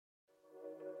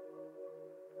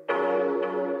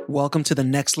Welcome to the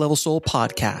Next Level Soul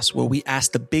podcast, where we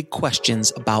ask the big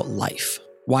questions about life.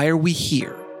 Why are we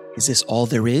here? Is this all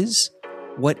there is?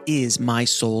 What is my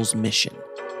soul's mission?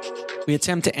 We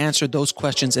attempt to answer those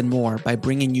questions and more by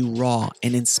bringing you raw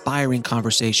and inspiring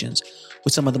conversations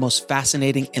with some of the most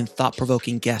fascinating and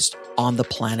thought-provoking guests on the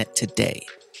planet today.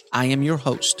 I am your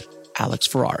host, Alex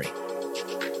Ferrari.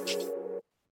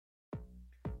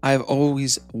 I've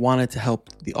always wanted to help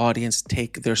the audience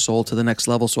take their soul to the next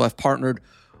level, so I've partnered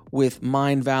with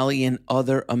Mind Valley and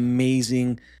other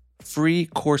amazing free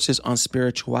courses on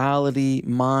spirituality,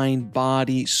 mind,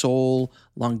 body, soul,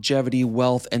 longevity,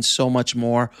 wealth, and so much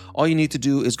more. All you need to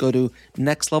do is go to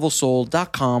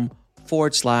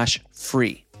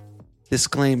nextlevelsoul.com/free.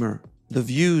 Disclaimer: the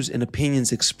views and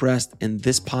opinions expressed in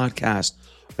this podcast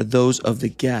are those of the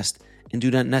guest and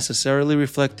do not necessarily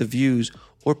reflect the views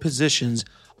or positions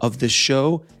of the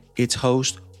show, its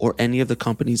host, or any of the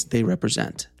companies they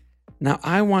represent. Now,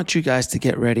 I want you guys to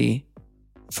get ready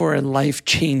for a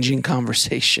life-changing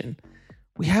conversation.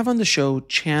 We have on the show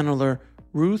channeler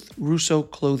Ruth Rousseau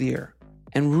Clothier,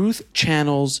 and Ruth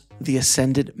channels the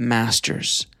Ascended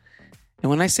Masters. And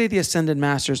when I say the Ascended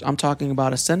Masters, I'm talking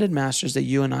about Ascended Masters that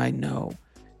you and I know: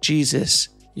 Jesus,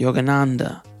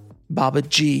 Yogananda, Baba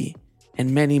G,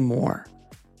 and many more.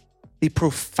 The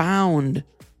profound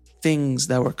things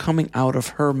that were coming out of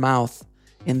her mouth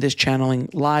in this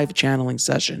live channeling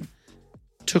session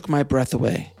took my breath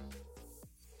away.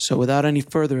 So without any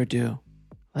further ado,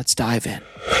 let's dive in.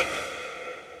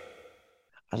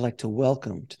 I'd like to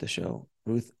welcome to the show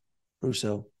Ruth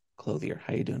Rousseau Clothier.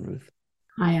 How you doing, Ruth?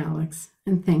 Hi, Alex,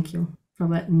 and thank you for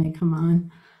letting me come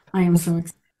on. I am so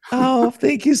excited. Oh,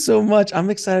 thank you so much.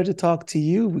 I'm excited to talk to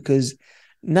you because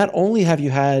not only have you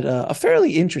had a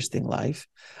fairly interesting life,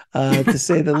 to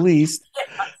say the least,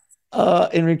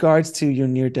 in regards to your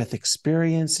near-death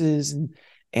experiences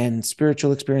and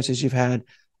spiritual experiences you've had,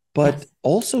 but Yes.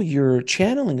 also your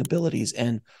channeling abilities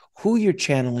and who you're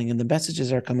channeling and the messages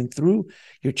that are coming through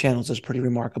your channels is pretty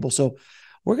remarkable. So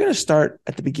we're going to start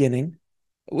at the beginning,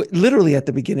 literally at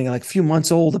the beginning, like a few months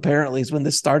old, apparently, is when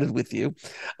this started with you.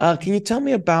 Can you tell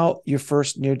me about your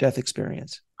first near-death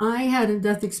experience? I had a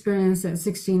death experience at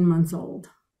 16 months old,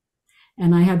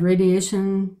 and I had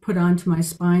radiation put onto my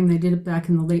spine. They did it back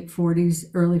in the late 40s,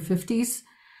 early 50s.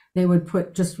 They would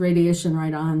put just radiation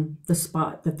right on the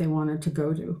spot that they wanted to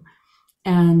go to.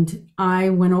 And I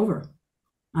went over.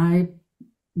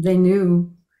 They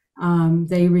knew,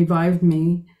 they revived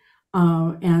me.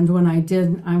 And when I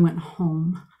did, I went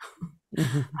home.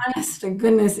 Honest to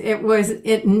goodness,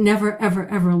 it never, ever,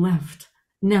 ever left.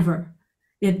 Never.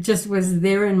 It just was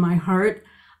there in my heart.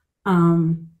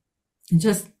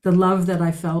 Just the love that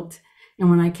I felt. And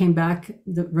when I came back,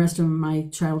 the rest of my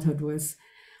childhood was,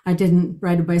 I didn't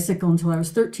ride a bicycle until I was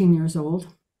 13 years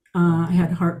old. I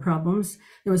had heart problems.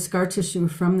 There was scar tissue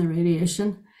from the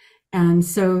radiation. And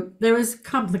so there was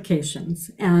complications.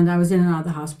 And I was in and out of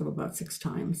the hospital about 6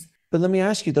 times. But let me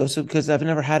ask you, though, because I've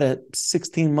never had a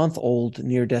 16-month-old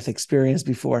near-death experience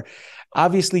before.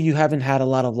 Obviously, you haven't had a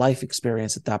lot of life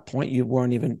experience at that point. You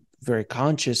weren't even very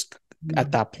conscious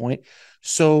at that point.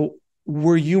 So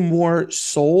were you more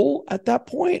soul at that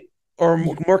point, or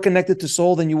more connected to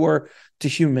soul than you were to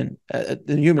the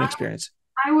human experience?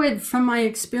 I would, from my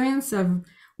experience of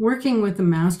working with the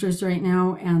masters right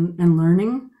now and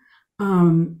learning,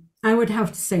 I would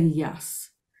have to say yes.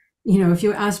 You know, if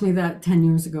you asked me that 10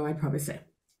 years ago, I'd probably say,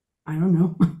 I don't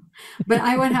know. But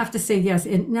I would have to say yes.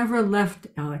 It never left,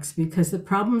 Alex, because the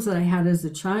problems that I had as a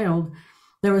child,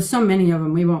 there were so many of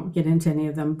them. We won't get into any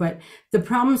of them. But the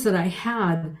problems that I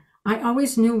had, I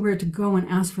always knew where to go and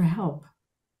ask for help.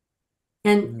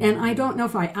 And I don't know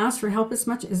if I asked for help as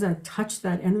much as I touched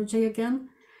that energy again.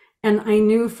 And I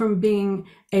knew from being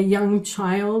a young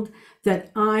child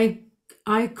that I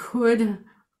could.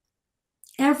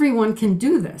 Everyone can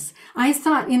do this. I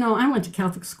thought, I went to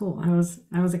Catholic school. I was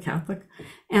a Catholic.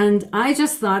 And I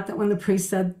just thought that when the priest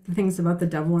said things about the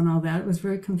devil and all that, it was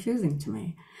very confusing to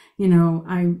me.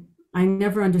 I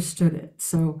never understood it.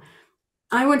 So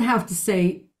I would have to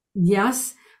say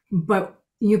yes, but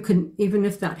you can, even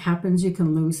if that happens, you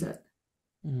can lose it.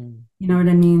 You know what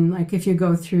I mean? Like if you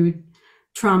go through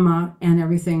trauma and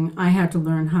everything, I had to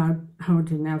learn how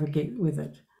to navigate with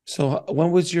it. So when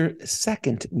was your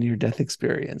second near-death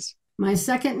experience? My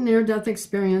second near-death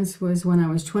experience was when I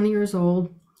was 20 years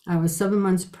old. I was 7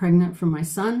 months pregnant for my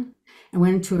son. I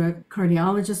went to a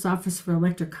cardiologist's office for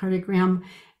electrocardiogram,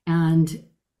 and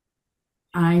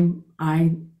I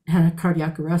had a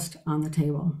cardiac arrest on the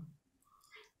table.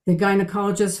 The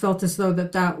gynecologist felt as though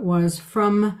that was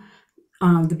from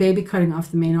the baby cutting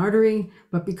off the main artery,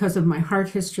 but because of my heart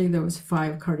history, there was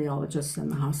 5 cardiologists in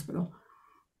the hospital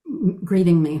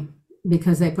greeting me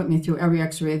because they put me through every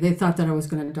x-ray. They thought that I was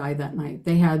going to die that night.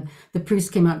 The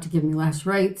priest came out to give me last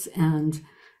rites, and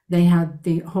they had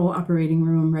the whole operating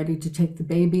room ready to take the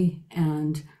baby.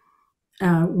 And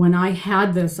when I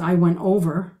had this, I went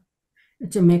over,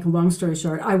 to make a long story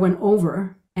short, I went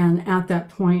over, and at that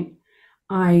point,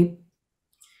 I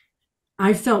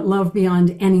felt love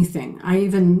beyond anything. I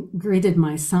even greeted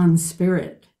my son's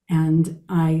spirit, and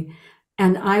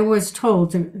I was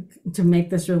told, to make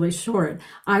this really short,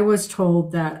 I was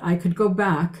told that I could go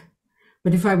back,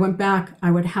 but if I went back,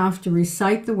 I would have to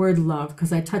recite the word love,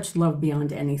 because I touched love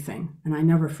beyond anything, and I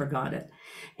never forgot it.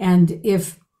 And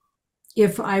if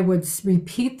I would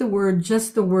repeat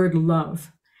just the word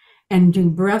love, and do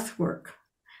breath work,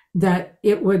 that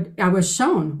I was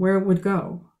shown where it would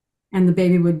go, and the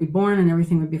baby would be born and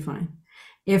everything would be fine.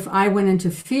 If I went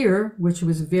into fear, which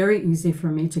was very easy for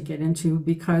me to get into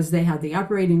because they had the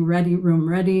operating room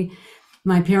ready.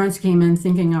 My parents came in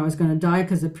thinking I was going to die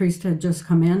because the priest had just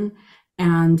come in,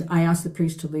 and I asked the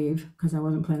priest to leave because I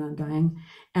wasn't planning on dying.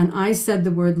 And I said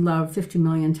the word love 50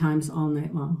 million times all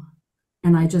night long.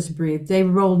 And I just breathed. They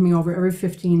rolled me over every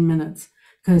 15 minutes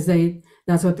because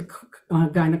that's what the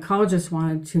gynecologist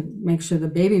wanted, to make sure the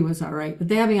baby was all right. But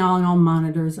they had me all on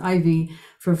monitors, IV,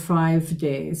 for 5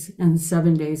 days and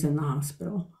 7 days in the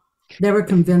hospital. They were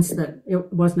convinced that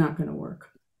it was not going to work.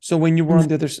 So when you were on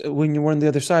the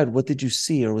other side, what did you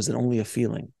see, or was it only a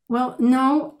feeling? Well,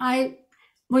 no,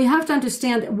 you have to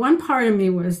understand, one part of me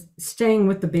was staying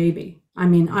with the baby. I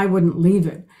mean, I wouldn't leave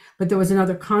it, but there was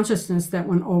another consciousness that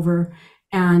went over,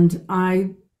 and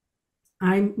I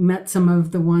met some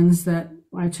of the ones that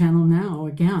I channel now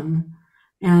again,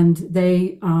 and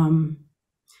they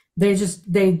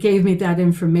gave me that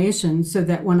information so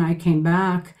that when I came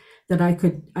back, that I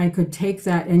could take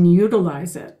that and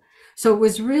utilize it. So it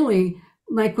was really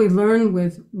like we learned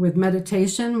with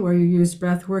meditation, where you use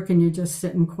breath work and you just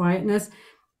sit in quietness.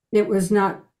 It was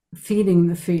not feeding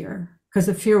the fear, because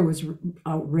the fear was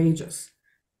outrageous.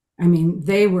 I mean,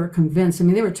 they were convinced. I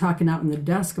mean, they were talking out in the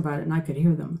desk about it, and I could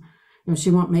hear them.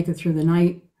 She won't make it through the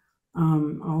night,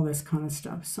 all this kind of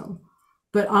stuff. So,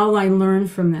 but all I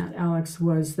learned from that, Alex,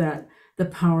 was that the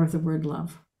power of the word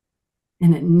love,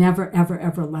 and it never, ever,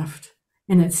 ever left.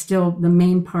 And it's still the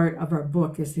main part of our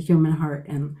book, is the human heart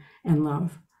and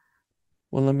love.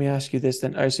 Well, let me ask you this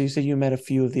then. All right, so you said you met a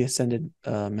few of the ascended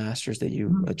masters that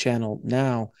you channel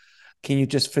now. Can you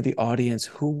just, for the audience,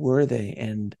 who were they,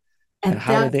 and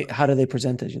how do they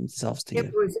present themselves to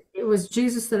you? It was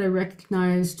Jesus that I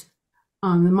recognized.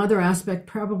 The mother aspect,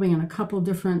 probably in a couple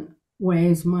different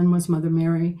ways. One was Mother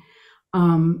Mary,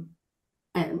 and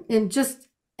just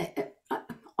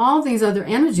all these other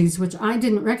energies, which I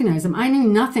didn't recognize them. I knew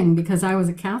nothing because I was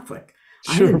a Catholic.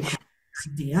 Sure. I didn't have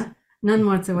an idea, none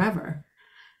whatsoever.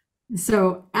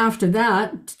 So after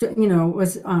that,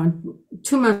 was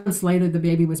 2 months later, the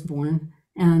baby was born,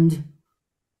 and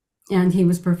he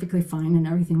was perfectly fine, and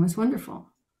everything was wonderful.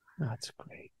 That's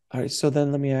great. All right. So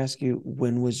then let me ask you,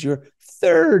 when was your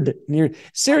third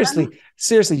seriously,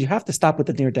 you have to stop with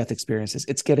the near-death experiences.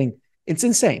 It's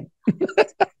insane.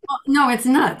 No, it's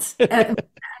nuts.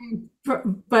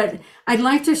 But I'd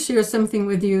like to share something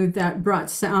with you that brought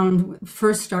sound,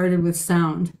 first started with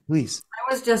sound. Please.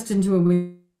 I was just into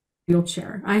a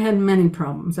wheelchair. I had many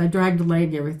problems. I dragged a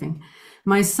leg, everything.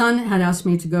 My son had asked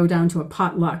me to go down to a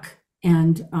potluck,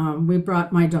 and we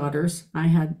brought my daughters. I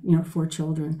had, 4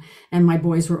 children, and my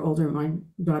boys were older. My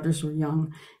daughters were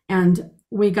young. And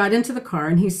we got into the car,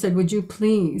 and he said, "Would you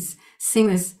please sing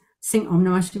Om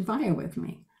Namah Shivaya with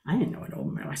me?" I didn't know what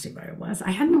Om Namah Shivaya was.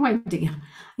 I had no idea.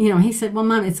 He said, "Well,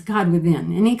 Mom, it's God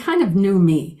within." And he kind of knew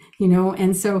me,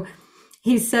 and so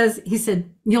he said,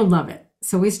 "You'll love it."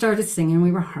 So we started singing.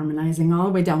 We were harmonizing all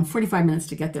the way down, 45 minutes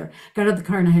to get there. Got out of the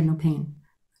car and I had no pain.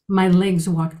 My legs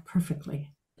walked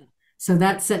perfectly. So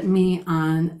that set me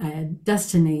on a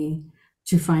destiny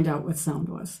to find out what sound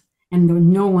was. And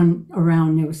no one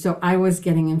around knew. So I was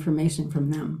getting information from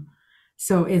them.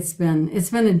 So it's been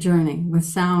a journey with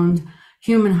sound,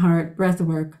 human heart, breath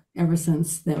work ever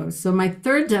since those. So my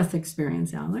third death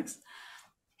experience, Alex.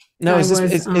 Now, is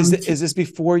this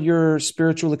before your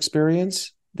spiritual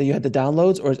experience that you had the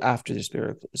downloads, or is after the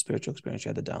spiritual experience you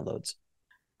had the downloads?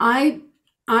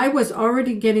 I was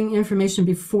already getting information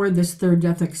before this third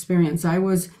death experience. I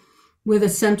was with a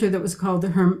center that was called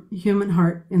the Human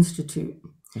Heart Institute.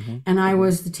 Mm-hmm. And I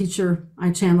was the teacher.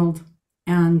 I channeled,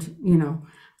 and,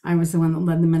 I was the one that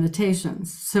led the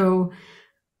meditations. So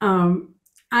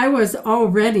I was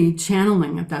already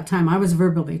channeling at that time. I was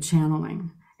verbally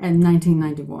channeling in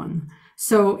 1991.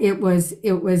 So it was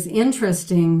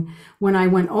interesting when I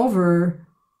went over.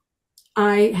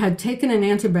 I had taken an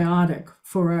antibiotic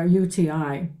for a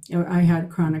UTI. I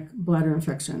had chronic bladder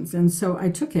infections, and so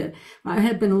I took it. I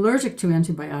had been allergic to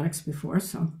antibiotics before,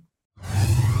 so.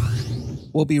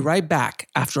 We'll be right back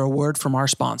after a word from our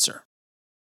sponsor.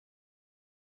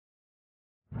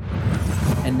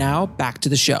 And now back to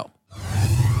the show.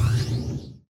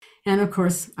 And of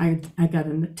course, I got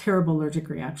a terrible allergic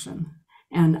reaction.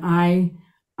 And I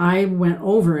went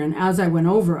over, and as I went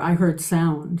over, I heard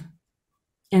sound.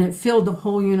 And it filled the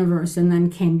whole universe and then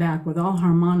came back with all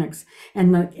harmonics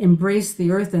and embraced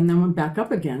the earth and then went back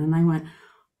up again. And I went,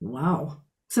 wow.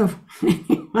 So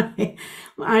anyway,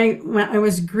 I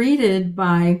was greeted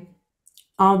by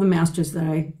all the masters that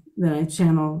I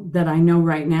channel, that I know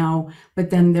right now, but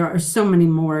then there are so many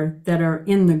more that are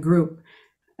in the group.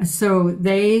 So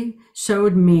they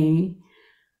showed me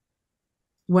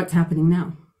what's happening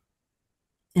now.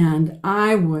 And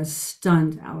I was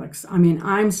stunned, Alex. I mean,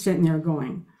 I'm sitting there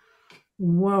going,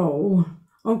 whoa,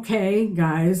 okay,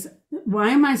 guys,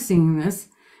 why am I seeing this?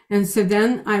 And so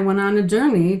then I went on a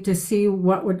journey to see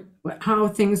how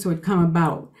things would come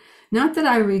about. Not that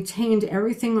I retained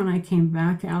everything when I came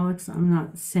back, Alex. I'm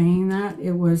not saying that.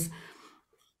 It's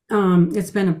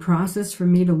been a process for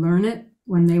me to learn it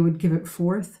when they would give it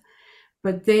forth.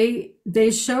 But they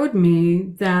showed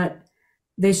me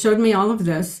all of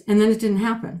this, and then it didn't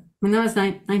happen. I mean, that was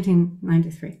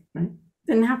 1993, right? It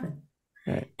didn't happen.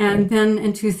 Right. And then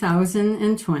in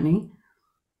 2020,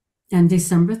 and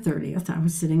December 30th, I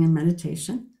was sitting in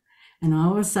meditation, and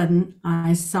all of a sudden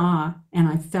I saw and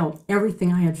I felt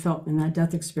everything I had felt in that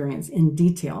death experience in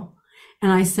detail.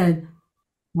 And I said,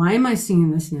 why am I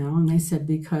seeing this now? And they said,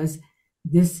 because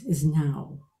this is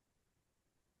now.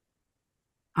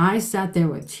 I sat there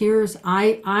with tears.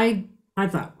 I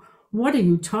thought, what are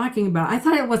you talking about? I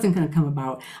thought it wasn't going to come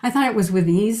about. I thought it was with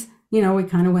ease. You know, we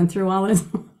kind of went through all this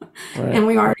Right. and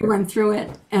we already went through it.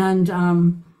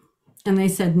 And they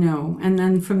said no. And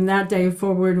then from that day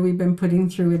forward, we've been putting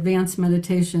through advanced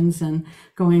meditations and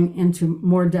going into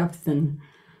more depth and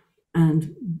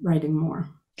writing more.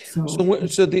 So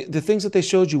the things that they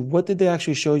showed you, what did they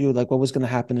actually show you? Like what was going to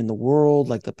happen in the world,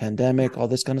 like the pandemic, all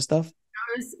this kind of stuff?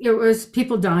 it was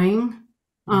people dying.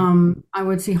 I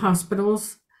would see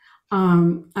hospitals.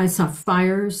 I saw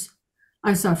fires.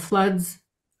 I saw floods.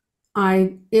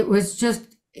 It was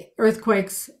just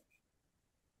earthquakes,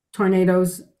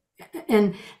 tornadoes,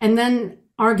 and then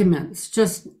arguments.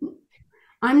 Just,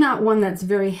 I'm not one that's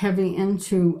very heavy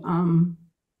into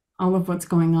all of what's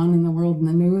going on in the world in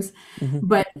the news,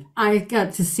 but I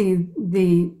got to see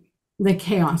the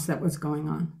chaos that was going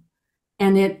on,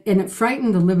 and it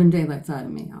frightened the living daylights out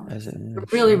of me, Alex.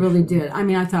 It really, really did. I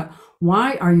mean, I thought,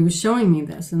 why are you showing me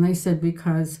this? And they said,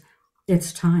 because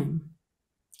it's time.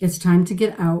 It's time to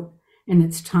get out, and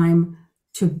it's time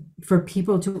for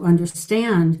people to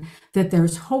understand that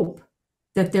there's hope,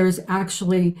 that there's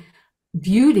actually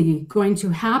beauty going to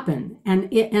happen. And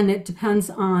it depends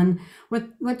on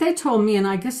what they told me, and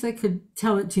I guess they could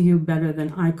tell it to you better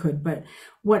than I could, but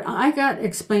what I got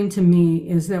explained to me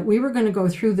is that we were going to go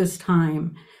through this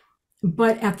time,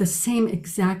 but at the same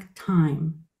exact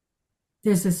time,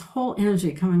 there's this whole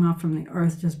energy coming off from the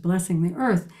earth, just blessing the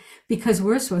earth, because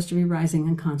we're supposed to be rising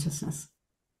in consciousness.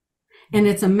 And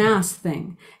it's a mass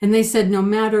thing. And they said,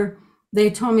 they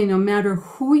told me, no matter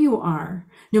who you are,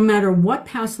 no matter what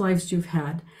past lives you've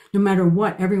had, no matter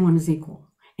what, everyone is equal.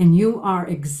 And you are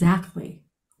exactly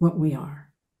what we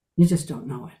are. You just don't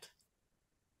know it.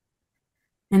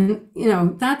 And,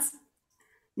 that's,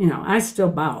 I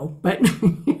still bow, but,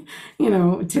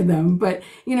 to them. But,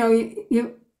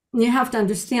 you have to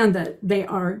understand that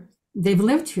they've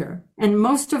lived here. And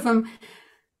most of them,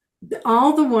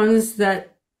 all the ones that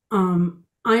I'm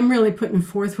really putting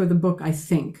forth with the book, I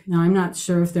think. Now, I'm not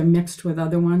sure if they're mixed with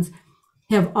other ones,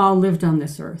 have all lived on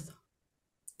this earth.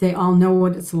 They all know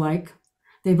what it's like.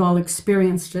 They've all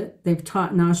experienced it. They've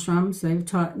taught in ashrams. They've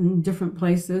taught in different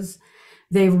places.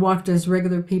 They've walked as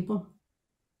regular people.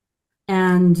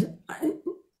 And,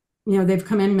 they've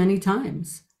come in many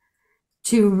times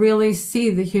to really see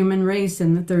the human race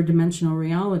in the third dimensional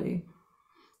reality.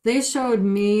 They showed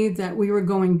me that we were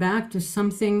going back to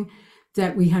something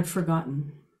that we had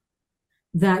forgotten,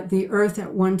 that the earth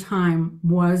at one time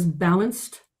was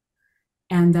balanced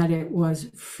and that it was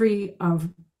free of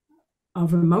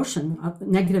emotion, of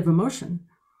negative emotion.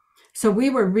 So we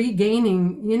were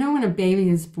regaining, when a baby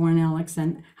is born, Alex,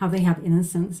 and how they have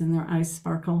innocence and their eyes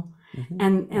sparkle,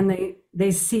 and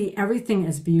they see everything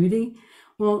as beauty.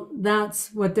 Well,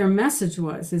 that's what their message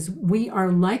was, is we are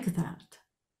like that.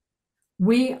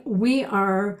 We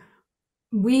are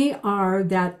we are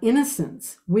that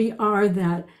innocence. We are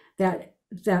that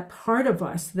part of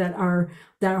us that our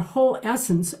whole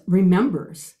essence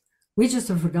remembers. We just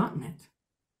have forgotten it.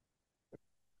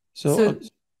 So,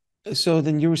 so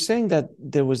then you were saying that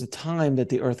there was a time that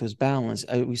the Earth was balanced.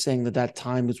 Are we saying that that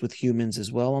time was with humans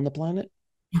as well on the planet?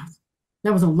 Yes,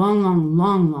 that was a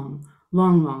long,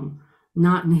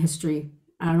 not in history.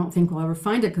 I don't think we'll ever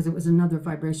find it because it was another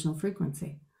vibrational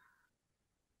frequency.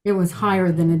 It was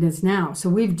higher than it is now. So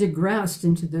we've digressed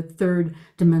into the third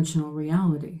dimensional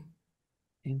reality.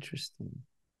 Interesting.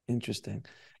 Interesting.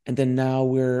 And then now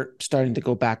we're starting to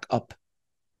go back up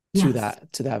to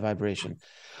that vibration.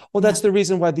 Well, that's the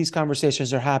reason why these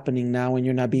conversations are happening now and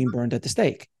you're not being burned at the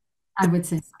stake. I would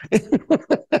say so.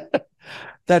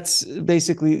 That's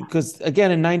basically because,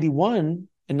 again, in 91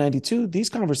 and 92, these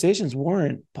conversations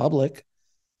weren't public.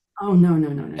 Oh, no.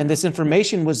 And this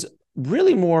information was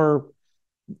really more,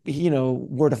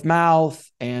 word of mouth,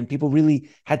 and people really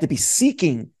had to be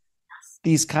seeking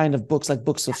these kind of books, like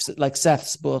books of like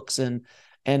Seth's books and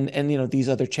these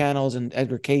other channels and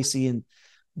Edgar Cayce and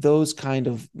those kind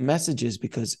of messages,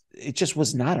 because it just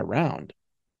was not around.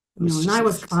 And I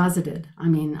was closeted. I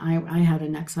mean, I had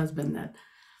an ex-husband that,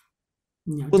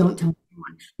 don't tell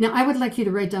anyone. Now, I would like you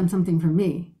to write down something for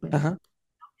me, but don't tell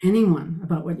anyone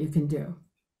about what you can do.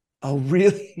 Oh,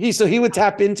 really? So he would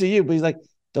tap into you, but he's like,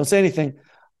 don't say anything.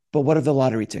 But what are the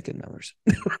lottery ticket numbers?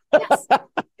 Yes.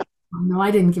 No,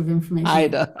 I didn't give information. I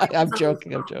know. I'm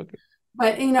joking.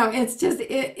 But it's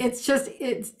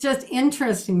just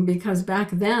interesting because back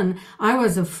then I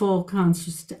was a full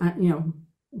conscious,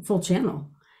 full channel,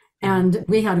 and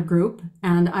we had a group,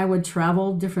 and I would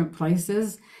travel different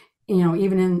places.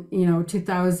 Even in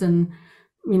 2000,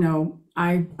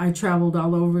 I traveled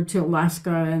all over to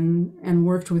Alaska and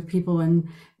worked with people in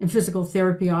physical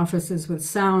therapy offices with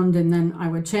sound, and then I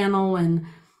would channel, and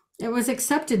it was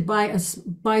accepted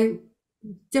by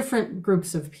different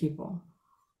groups of people.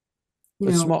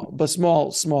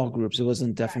 Small groups. It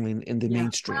wasn't definitely in the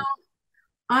mainstream. Well,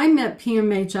 I met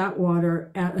PMH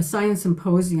Atwater at a science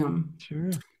symposium. Sure.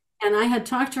 And I had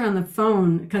talked to her on the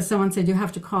phone because someone said, you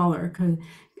have to call her because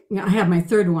I had my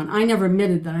third one. I never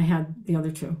admitted that I had the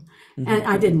other two. Mm-hmm. And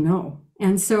I didn't know.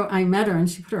 And so I met her and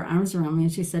she put her arms around me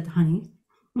and she said, honey.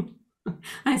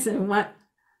 I said,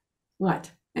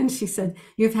 what? And she said,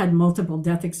 you've had multiple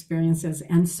death experiences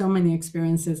and so many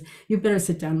experiences. You better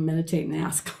sit down and meditate and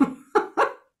ask.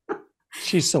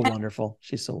 She's so wonderful.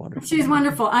 She's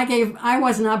wonderful. I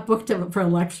was not booked for a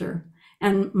lecture.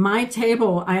 And my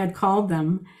table, I had called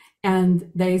them and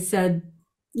they said,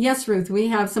 yes, Ruth, we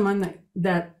have someone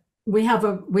that we have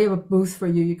a booth for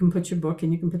you. You can put your book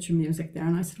and you can put your music there.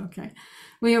 And I said, okay.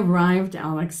 We arrived,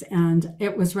 Alex, and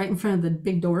it was right in front of the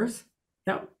big doors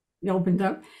that opened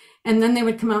up. And then they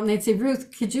would come out and they'd say,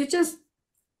 Ruth, could you just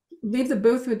leave the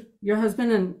booth with your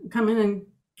husband and come in and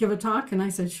give a talk? And I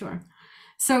said, sure.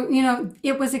 So,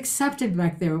 it was accepted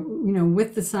back there,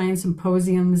 with the science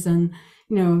symposiums and,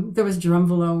 there was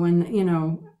Drumvelo and,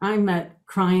 I met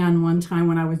Cryon one time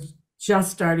when I was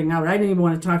just starting out. I didn't even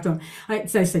want to talk to him. I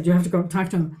said, you have to go talk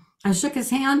to him. I shook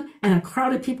his hand and a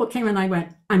crowd of people came and I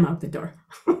went, I'm out the door.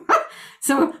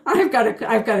 So I've got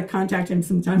to contact him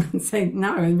sometime and say,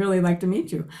 no, I'd really like to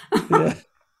meet you. Yeah.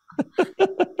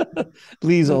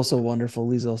 Lee's also wonderful.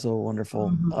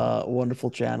 Mm-hmm.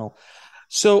 Wonderful channel.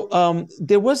 So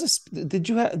there was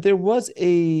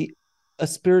a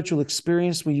spiritual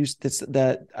experience where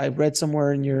that I read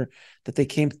somewhere you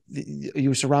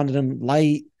were surrounded in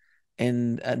light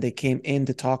and they came in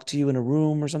to talk to you in a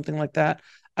room or something like that.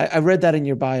 I read that in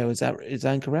your bio. Is that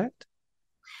incorrect?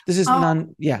 This is I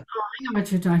know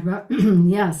what you're talking about.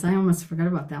 Yes, I almost forgot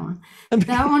about that one.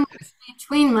 That one was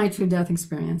between my two death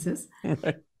experiences.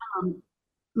 Right.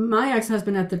 My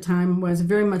ex-husband at the time was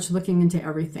very much looking into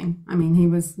everything. I mean, he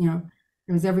was, there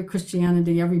was every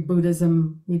Christianity, every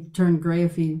Buddhism. He'd turn gray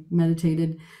if he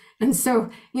meditated. And so,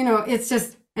 it's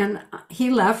just, and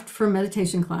he left for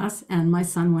meditation class and my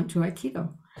son went to Aikido.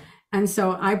 And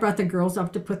so I brought the girls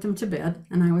up to put them to bed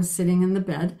and I was sitting in the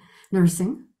bed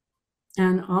nursing.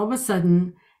 And all of a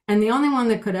sudden, and the only one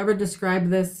that could ever describe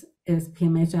this is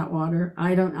PMH Atwater.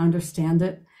 I don't understand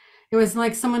it. It was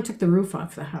like someone took the roof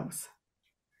off the house.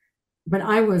 But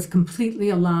I was completely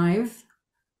alive,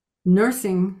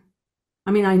 nursing.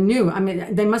 I knew,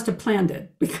 they must have planned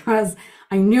it because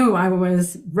I knew I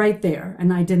was right there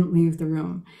and I didn't leave the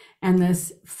room. And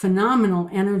this phenomenal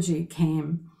energy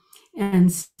came and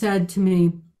said to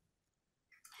me,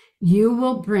 you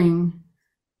will bring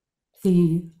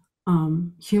the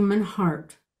human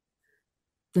heart,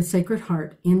 the sacred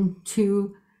heart,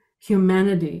 into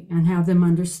humanity and have them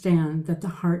understand that the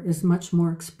heart is much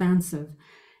more expansive.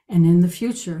 And in the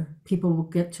future, people will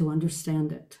get to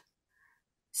understand it.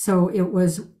 So it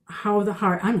was how the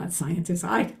heart, I'm not a scientist,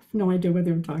 I have no idea what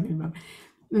they were talking about.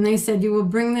 And they said, you will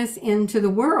bring this into the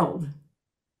world.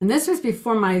 And this was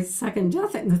before my second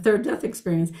death and the third death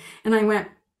experience. And I went,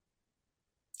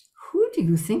 who do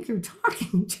you think you're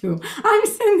talking to? I'm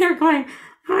sitting there going,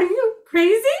 are you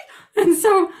crazy? And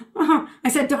so I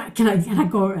said, can I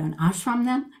go and ashram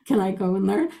then? Can I go and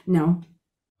learn? No.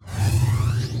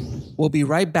 We'll be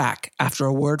right back after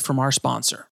a word from our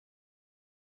sponsor.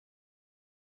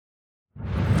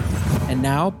 And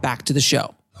now back to the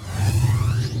show.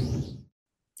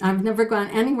 I've never gone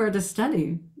anywhere to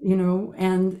study,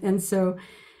 and so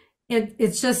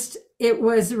it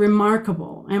was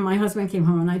remarkable. And my husband came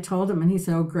home and I told him, and he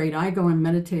said, oh, great. I go and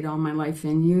meditate all my life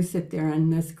and you sit there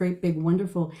and this great big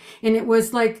wonderful. And it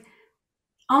was like,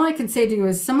 all I can say to you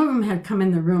is some of them had come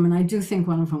in the room, and I do think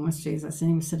one of them was Jesus,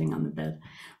 and he was sitting on the bed.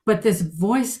 But this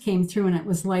voice came through, and it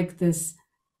was like this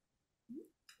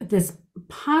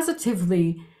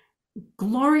positively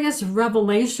glorious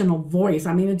revelational voice.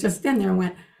 I mean, it just in there and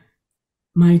went,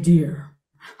 my dear,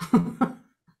 and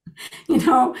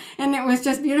it was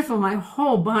just beautiful. My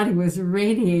whole body was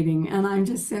radiating, and I'm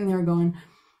just sitting there going,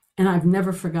 and I've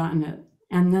never forgotten it.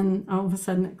 And then all of a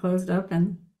sudden it closed up,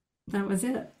 and that was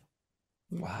it.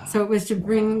 Wow. So it was to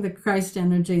bring the Christ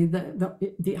energy,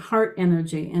 the heart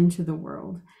energy into the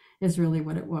world is really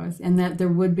what it was. And that there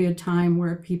would be a time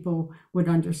where people would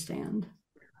understand.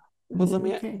 Well,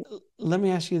 let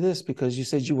me ask you this, because you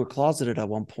said you were closeted at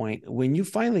one point. When you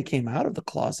finally came out of the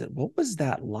closet, what was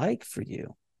that like for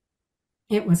you?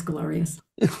 It was glorious.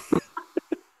 You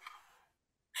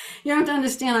have to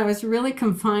understand, I was really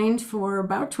confined for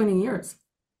about 20 years.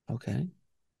 Okay.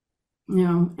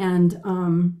 And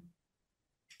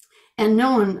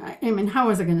no one, I mean, how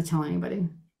was I going to tell anybody?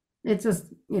 It just,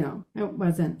 it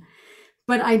wasn't.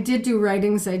 But I did do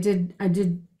writings. I did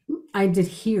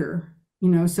hear.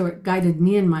 So it guided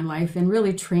me in my life and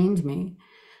really trained me.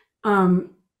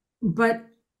 But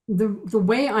the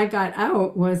way I got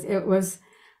out was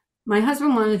my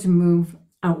husband wanted to move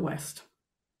out west.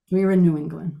 We were in New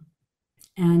England.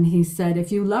 And he said,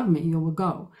 if you love me, you will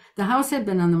go. The house had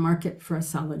been on the market for a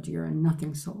solid year and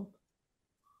nothing sold.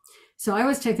 So I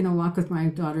was taking a walk with my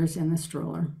daughters in the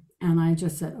stroller. And I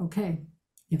just said, okay,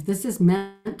 if this is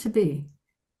meant to be,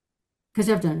 because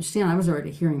you have to understand, I was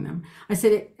already hearing them. I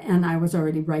said, and I was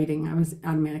already writing. I was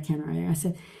automatic handwriting. I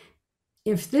said,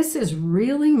 if this is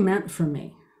really meant for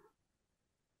me,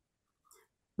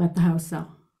 let the house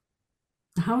sell.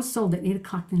 The house sold at 8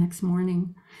 o'clock the next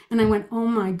morning. And I went, oh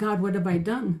my God, what have I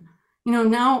done?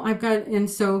 Now I've got, and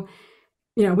so,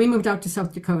 we moved out to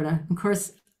South Dakota. Of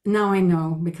course, now I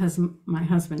know because my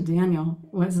husband, Daniel,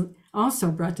 was also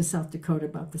brought to South Dakota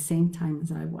about the same time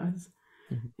as I was.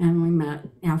 Mm-hmm. And we met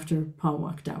after Paul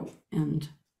walked out, and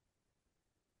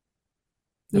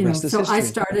so I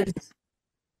started.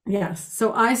 Yes,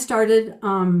 so I started.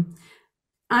 I'm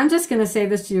just going to say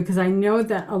this to you because I know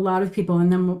that a lot of people,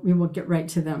 and then we will get right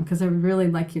to them because I would really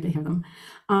like you to hear them.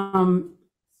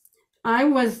 I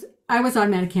was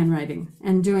automatic handwriting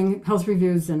and doing health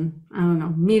reviews and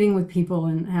meeting with people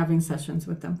and having sessions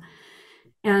with them,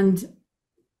 and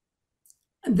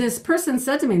this person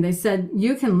said to me, they said,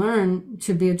 you can learn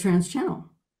to be a trans channel.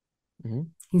 Mm-hmm.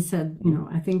 He said,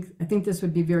 I think this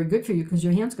would be very good for you because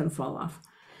your hand's going to fall off.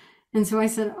 And so I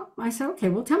said, okay,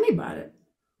 well, tell me about it.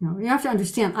 You have to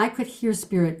understand, I could hear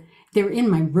spirit. They were in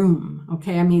my room.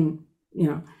 Okay. I mean,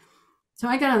 so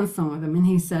I got on the phone with him and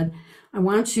he said, I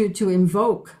want you to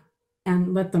invoke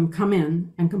and let them come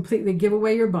in and completely give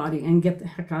away your body and get the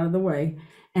heck out of the way.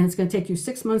 And it's going to take you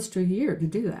 6 months to a year to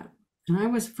do that. And I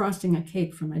was frosting a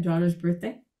cake for my daughter's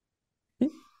birthday.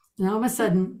 And all of a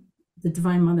sudden, the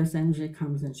Divine Mother's energy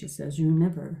comes and she says, you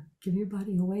never give your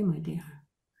body away, my dear.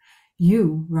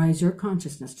 You rise your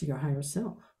consciousness to your higher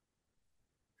self.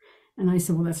 And I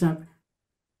said, well,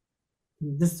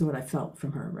 this is what I felt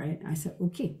from her, right? I said,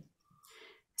 okay.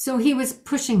 So he was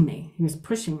pushing me.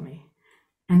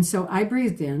 And so I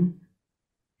breathed in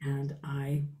and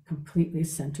I completely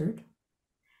centered.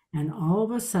 And all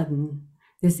of a sudden,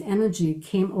 this energy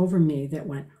came over me that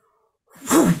went,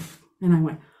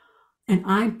 and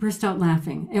I burst out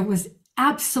laughing. It was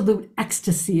absolute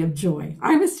ecstasy of joy.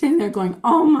 I was standing there going,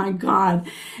 oh my God.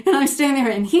 And I'm standing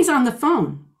there and he's on the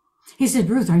phone. He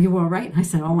said, Ruth, are you all right? And I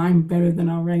said, oh, I'm better than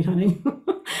all right, honey.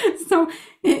 So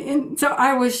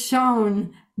I was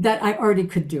shown that I already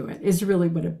could do it, is really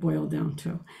what it boiled down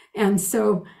to. And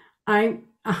so I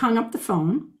hung up the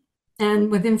phone.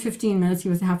 And within 15 minutes, he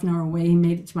was half an hour away. He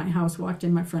made it to my house, walked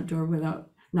in my front door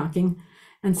without knocking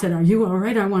and said, "Are you all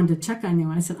right? I wanted to check on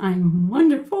you." I said, "I'm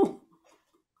wonderful."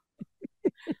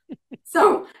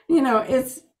 So,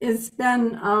 it's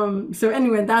been, so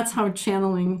anyway, that's how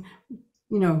channeling,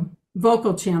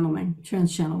 vocal channeling,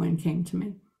 trans channeling came to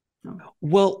me. So.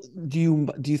 Well, do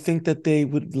you think that they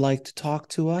would like to talk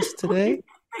to us today?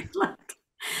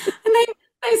 And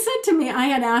they said to me, I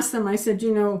had asked them, I said,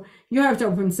 you have to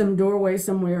open some doorway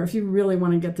somewhere if you really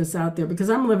want to get this out there, because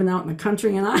I'm living out in the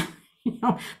country and of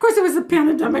course it was a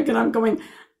pandemic and I'm going,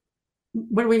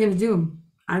 what are we going to do?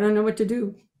 I don't know what to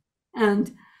do.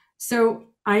 And so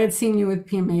I had seen you with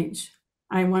PMH.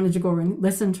 I wanted to go and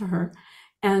listen to her.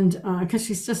 And because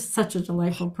she's just such a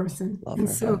delightful person. Love and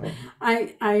her. so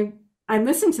I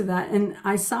listened to that and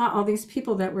I saw all these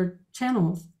people that were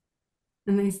channels.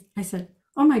 And I said,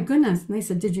 "Oh my goodness." And they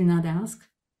said, "Did you not ask?"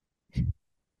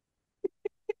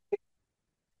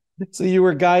 So you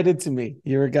were guided to me.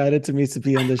 You were guided to me to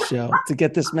be on this show, to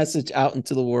get this message out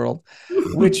into the world,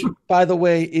 which, by the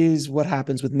way, is what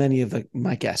happens with many of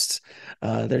my guests.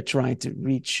 They're trying to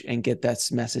reach and get that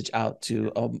message out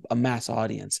to a mass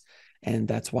audience. And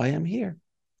that's why I'm here.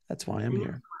 That's why I'm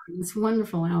here. It's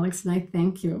wonderful, Alex, and I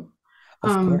thank you.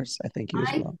 Of course. I thank you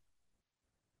as well.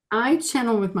 I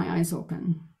channel with my eyes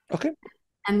open. Okay.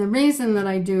 And the reason that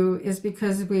I do is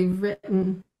because we've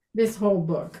written this whole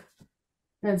book.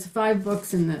 There's 5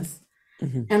 books in this.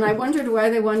 Mm-hmm. And I wondered why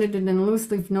they wanted it in a loose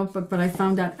leaf notebook, but I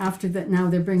found out after that now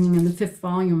they're bringing in the 5th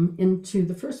volume into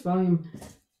the 1st volume.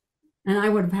 And I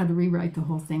would have had to rewrite the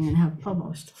whole thing and have it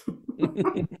published.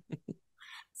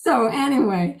 So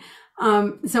anyway,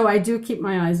 so I do keep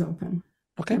my eyes open.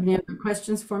 Okay. Have any other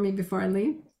questions for me before I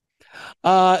leave?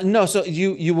 No. So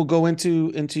you will go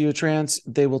into your trance,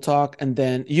 they will talk, and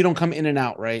then you don't come in and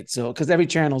out, right? So, because every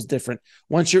channel is different.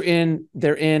 Once you're in,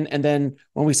 they're in. And then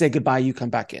when we say goodbye, you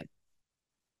come back in.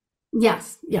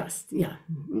 Yes. Yeah.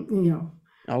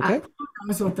 Okay.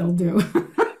 That's what they'll do.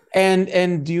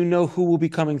 And do you know who will be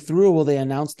coming through? Or will they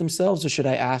announce themselves, or should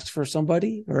I ask for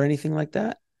somebody or anything like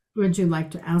that? Would you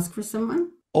like to ask for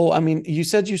someone? Oh, I mean, you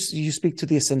said you speak to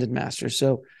the Ascended Master.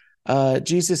 So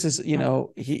Jesus is,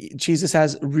 Jesus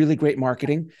has really great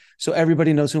marketing. So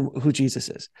everybody knows who Jesus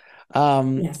is.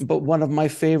 Yes. But one of my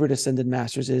favorite Ascended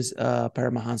Masters is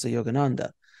Paramahansa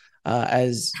Yogananda.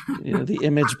 As the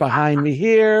image behind me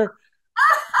here,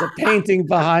 the painting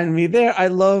behind me there. I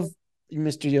love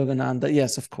Mr. Yogananda.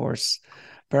 Yes, of course.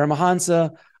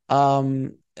 Paramahansa,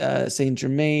 Saint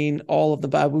Germain, all of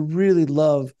them. But I would really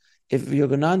love if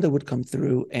Yogananda would come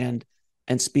through and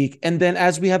speak. And then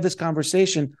as we have this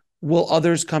conversation, will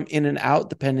others come in and out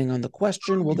depending on the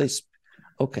question? Will they?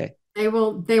 Okay. They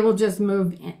will just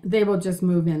move. They will just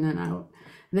move in and out.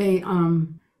 They,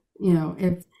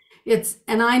 it's,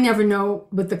 and I never know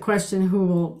with the question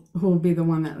who will be the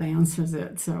one that answers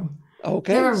it. So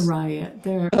okay, they're a riot.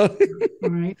 They're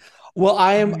right. Well,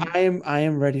 I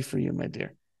am ready for you, my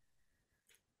dear.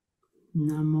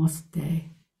 Namaste.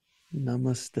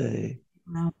 Namaste.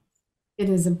 Well, it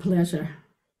is a pleasure.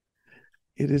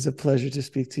 It is a pleasure to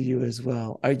speak to you as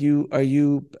well. Are you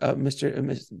Mr.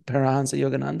 Paramahansa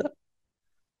Yogananda?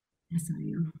 Yes, I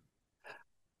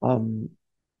am.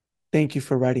 Thank you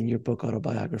for writing your book,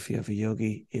 Autobiography of a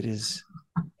Yogi. It is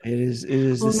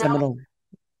Well, a seminal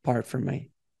part for me.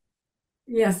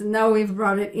 Yes, now we've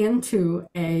brought it into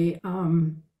a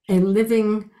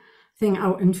living thing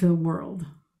out into the world.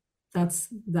 That's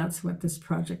what this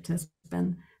project has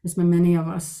been. There's been many of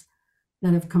us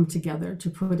that have come together to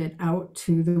put it out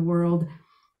to the world,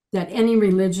 that any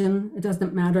religion, it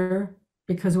doesn't matter,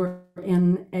 because we're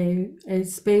in a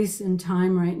space and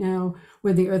time right now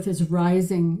where the earth is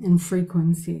rising in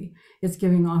frequency. It's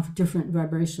giving off different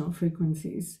vibrational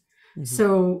frequencies. Mm-hmm.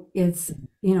 So it's,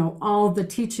 all the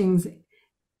teachings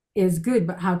is good,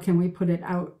 but how can we put it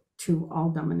out to all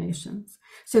dominations?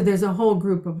 So there's a whole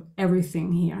group of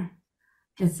everything here.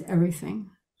 It's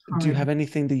everything. Do you have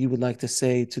anything that you would like to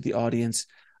say to the audience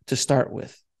to start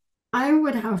with? I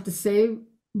would have to say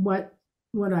what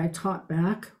I taught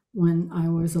back when I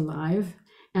was alive.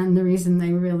 And the reason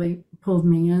they really pulled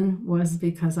me in was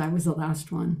because I was the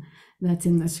last one that's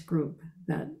in this group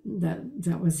that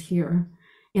was here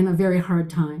in a very hard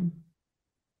time.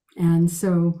 And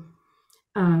so,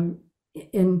 and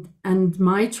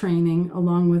my training,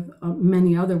 along with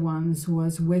many other ones,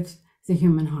 was with the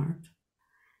human heart,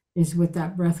 is with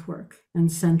that breath work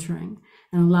and centering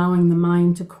and allowing the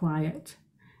mind to quiet.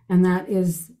 And that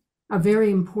is a very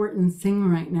important thing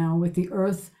right now with the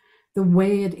earth, the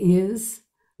way it is,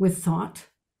 with thought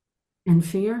and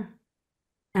fear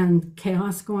and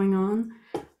chaos going on.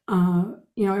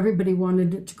 Everybody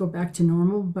wanted it to go back to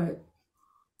normal, but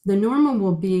The normal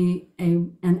will be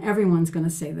and everyone's going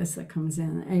to say this that comes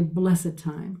in, a blessed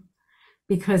time,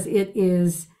 because it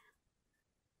is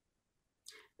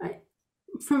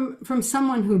from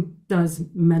someone who does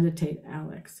meditate,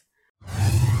 Alex.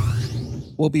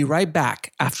 We'll be right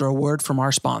back after a word from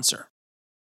our sponsor.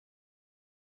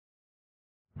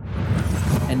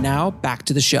 And now back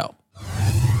to the show.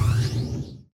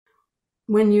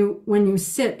 When you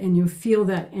sit and you feel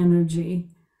that energy,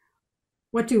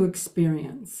 what do you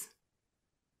experience?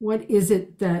 What is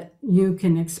it that you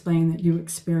can explain that you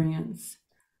experience?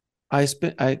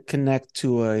 I connect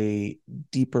to a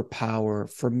deeper power.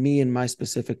 For me, in my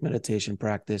specific meditation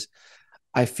practice,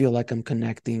 I feel like I'm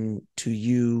connecting to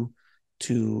you,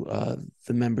 to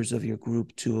the members of your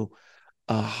group, to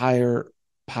a higher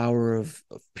power of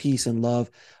peace and love.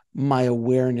 My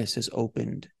awareness is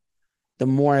opened. The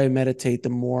more I meditate, the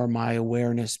more my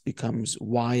awareness becomes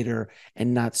wider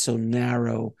and not so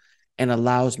narrow, and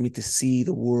allows me to see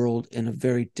the world in a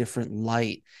very different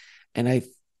light. And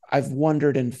I've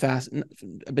wondered and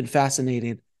been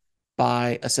fascinated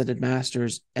by ascended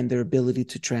masters and their ability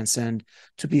to transcend,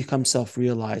 to become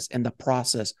self-realized, and the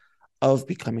process of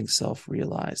becoming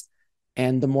self-realized.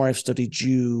 And the more I've studied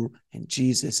you and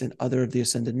Jesus and other of the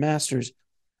ascended masters,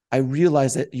 I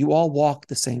realize that you all walk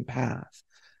the same path.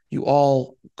 You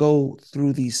all go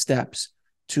through these steps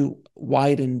to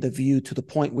widen the view to the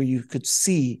point where you could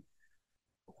see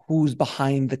who's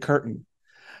behind the curtain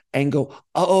and go,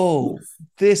 oh,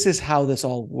 this is how this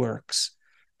all works.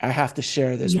 I have to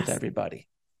share this with everybody.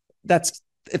 That's,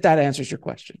 if that answers your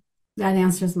question. That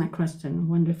answers my question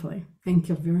wonderfully. Thank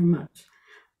you very much.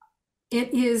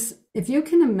 It is, if you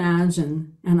can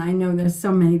imagine, and I know there's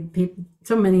so many people,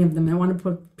 so many of them that want to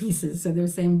put pieces, so they're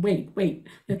saying, wait,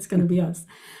 that's going to be us.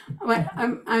 But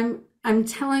I'm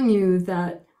telling you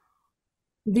that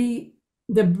the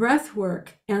breath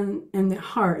work and the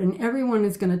heart, and everyone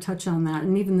is going to touch on that,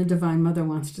 and even the Divine Mother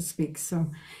wants to speak.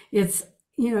 So it's,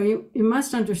 you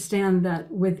must understand that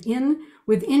within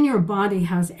your body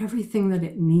has everything that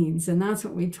it needs, and that's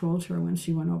what we told her when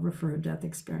she went over for her death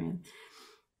experience.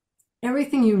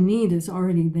 Everything you need is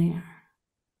already there.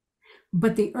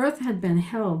 But the earth had been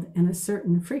held in a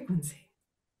certain frequency.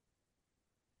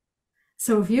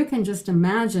 So if you can just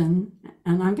imagine,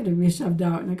 and I'm going to be shoved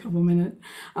out in a couple minutes,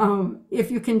 if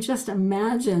you can just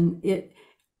imagine it,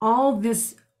 all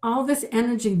this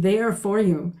energy there for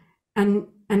you, and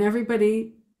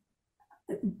everybody,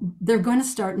 they're going to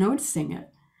start noticing it.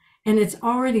 And it's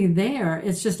already there.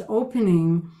 It's just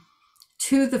opening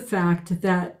to the fact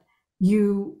that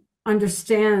you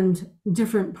understand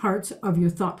different parts of your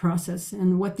thought process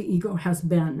and what the ego has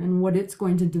been and what it's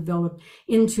going to develop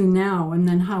into now, and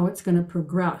then how it's going to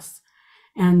progress,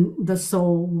 and the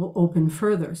soul will open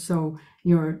further. So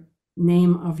your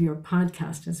name of your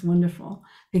podcast is wonderful,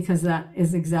 because that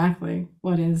is exactly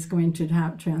what is going to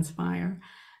transpire.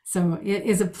 So it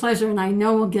is a pleasure, and I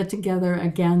know we'll get together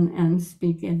again and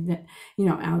speak. And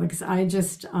Alex, I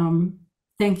just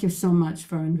thank you so much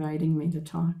for inviting me to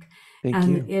talk.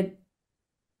 Thank you.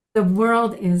 The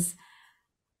world is,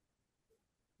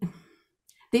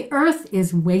 the earth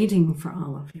is waiting for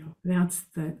all of you. That's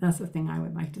the thing I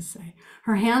would like to say.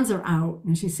 Her hands are out,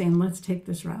 and she's saying, let's take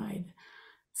this ride.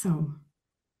 So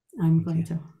I'm going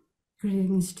to,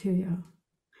 greetings to you.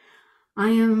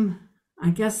 I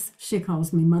guess she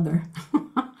calls me mother.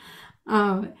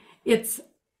 I'm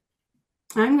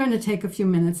going to take a few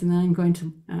minutes, and then I'm going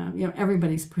to,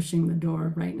 everybody's pushing the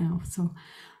door right now. So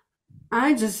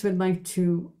I just would like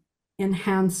to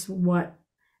enhance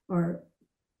or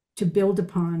to build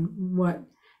upon what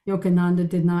Yogananda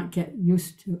did not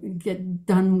get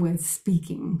done with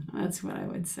speaking. That's what I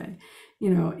would say.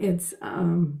 It's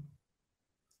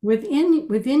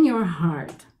within your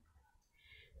heart,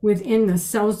 within the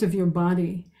cells of your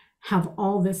body, have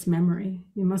all this memory.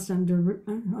 You must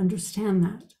understand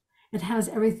that. It has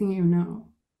everything you know.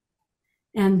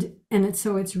 And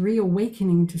it's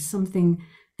reawakening to something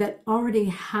that already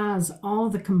has all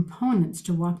the components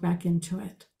to walk back into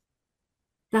it.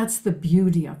 That's the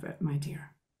beauty of it, my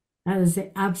dear. That is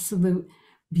the absolute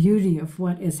beauty of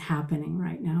what is happening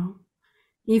right now.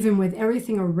 Even with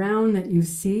everything around that you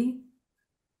see,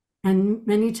 and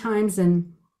many times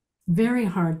in very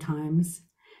hard times.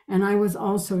 And I was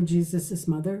also Jesus's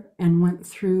mother and went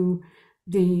through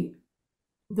the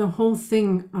whole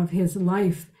thing of his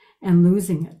life and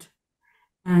losing it.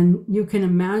 And you can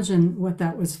imagine what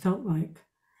that was felt like.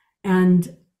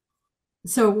 And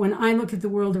so when I look at the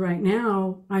world right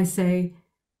now, I say,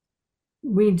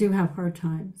 we do have hard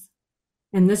times.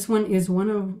 And this one is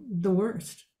one of the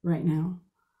worst right now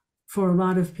for a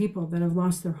lot of people that have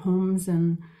lost their homes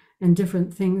and and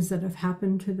different things that have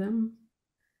happened to them.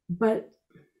 But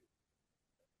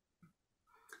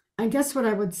I guess what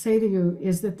I would say to you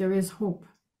is that there is hope,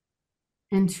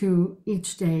 and to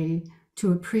each day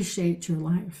to appreciate your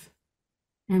life.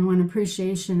 And when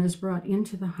appreciation is brought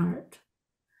into the heart,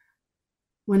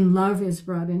 when love is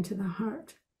brought into the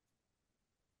heart,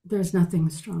 there's nothing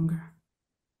stronger.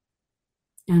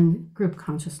 And group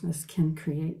consciousness can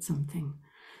create something.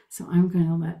 So I'm going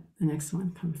to let the next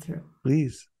one come through.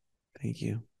 Please. Thank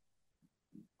you.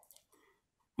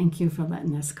 Thank you for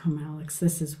letting us come, Alex.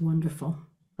 This is wonderful.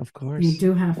 Of course. You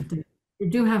do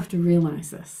have to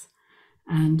realize this.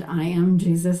 And I am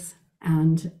Jesus,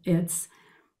 and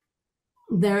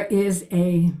there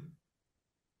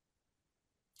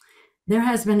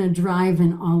has been a drive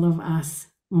in all of us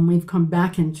when we've come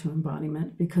back into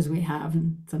embodiment, because we have,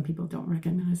 and some people don't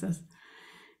recognize us.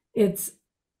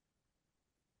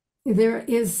 There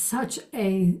is such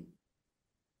a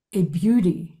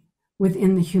beauty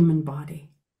within the human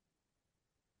body.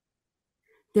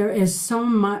 There is so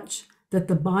much that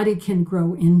the body can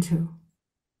grow into,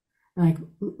 like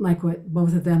what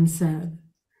both of them said.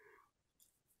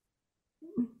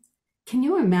 Can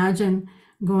you imagine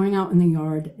going out in the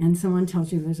yard and someone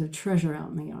tells you there's a treasure out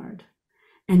in the yard,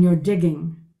 and you're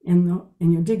digging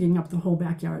you're digging up the whole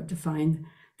backyard to find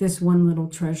this one little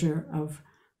treasure of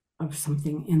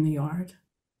something in the yard,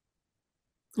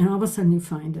 and all of a sudden you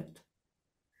find it,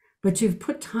 but you've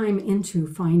put time into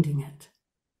finding it.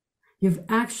 You've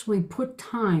actually put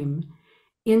time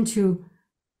into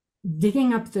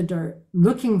digging up the dirt,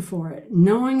 looking for it,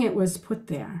 knowing it was put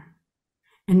there,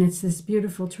 and it's this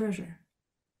beautiful treasure.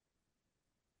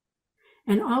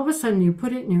 And all of a sudden you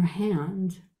put it in your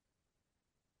hand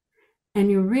and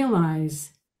you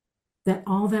realize that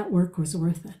all that work was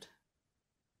worth it.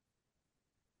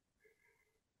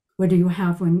 What do you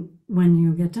have when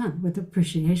you get done? With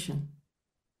appreciation.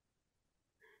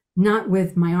 Not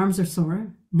with my arms are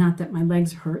sore, not that my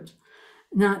legs hurt,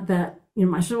 not that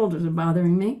my shoulders are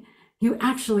bothering me. You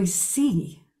actually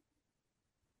see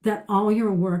that all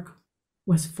your work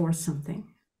was for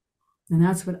something. And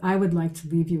that's what I would like to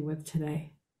leave you with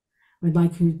today. I would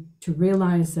like you to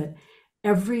realize that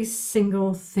every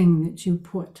single thing that you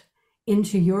put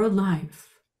into your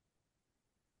life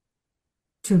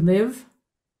to live,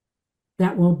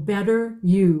 that will better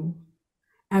you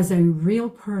as a real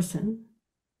person,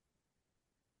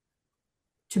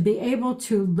 to be able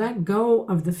to let go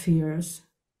of the fears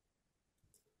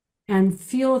and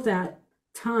feel that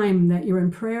time that you're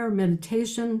in prayer,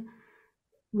 meditation,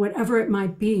 whatever it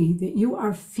might be, that you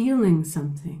are feeling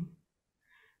something.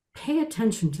 Pay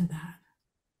attention to that.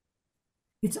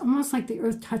 It's almost like the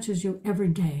earth touches you every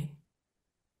day.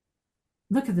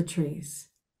 Look at the trees.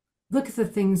 Look at the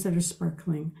things that are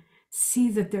sparkling. See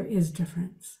that there is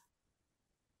difference.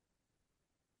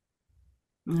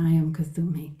 I am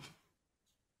Cthulhu.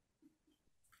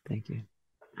 Thank you.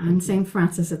 And St.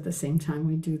 Francis at the same time.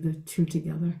 We do the two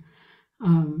together.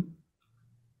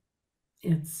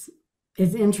 It's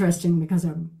interesting because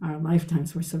our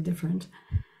lifetimes were so different.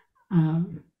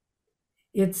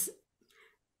 It's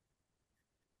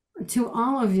to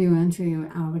all of you and to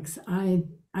you, Alex, I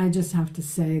just have to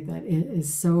say that it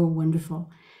is so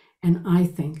wonderful. And I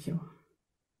thank you.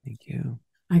 Thank you.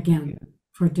 Again,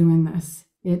 for doing this.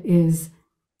 It is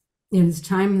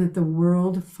time that the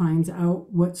world finds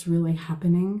out what's really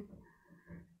happening,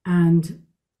 and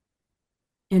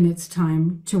it's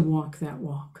time to walk that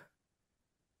walk.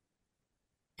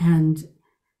 And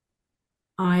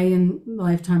I, in the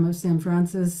lifetime of St.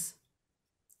 Francis,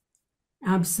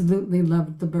 absolutely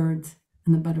loved the birds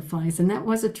and the butterflies, and that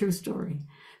was a true story.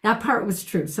 That part was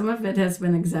true. Some of it has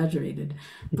been exaggerated,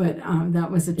 but that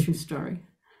was a true story.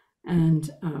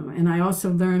 And I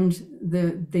also learned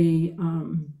the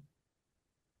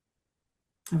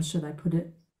how should I put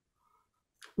it?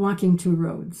 Walking two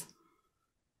roads.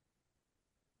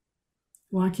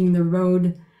 Walking the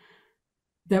road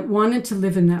that wanted to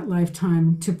live in that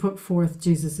lifetime to put forth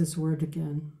Jesus's word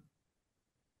again.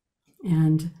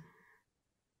 And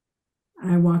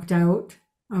I walked out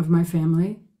of my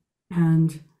family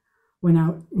and went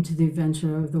out into the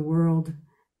adventure of the world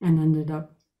and ended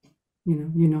up,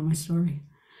 you know my story.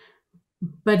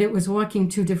 But it was walking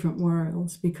two different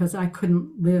worlds because I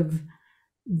couldn't live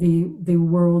the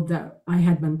world that I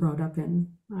had been brought up in.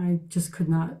 I could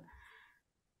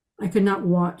not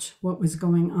watch what was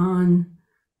going on.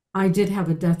 I did have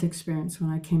a death experience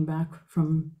when I came back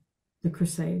from the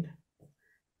crusade.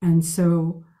 And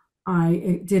so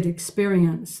I did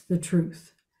experience the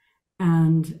truth.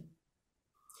 And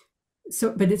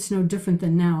so, but it's no different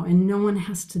than now. And no one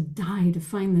has to die to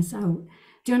find this out.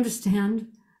 Do you understand?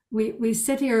 we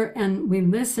sit here and we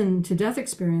listen to death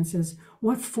experiences.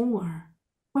 What for?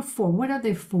 What for? What are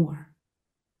they for?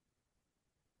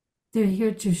 They're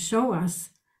here to show us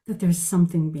that there's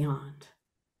something beyond.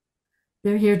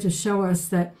 They're here to show us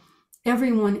that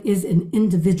everyone is an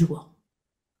individual.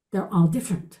 They're all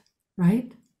different,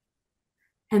 right?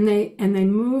 And they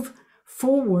move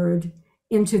forward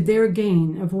into their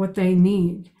gain of what they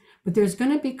need. But there's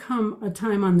going to become a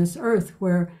time on this earth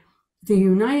where the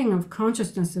uniting of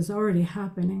consciousness is already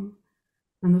happening.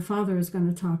 And the Father is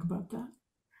going to talk about that.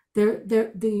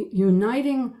 The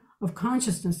uniting of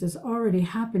consciousness is already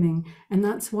happening. And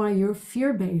that's why your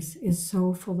fear base is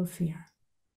so full of fear.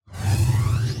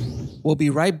 We'll be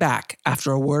right back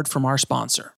after a word from our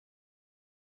sponsor.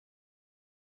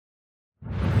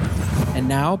 And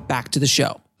now back to the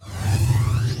show.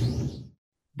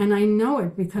 And I know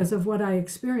it because of what I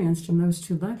experienced in those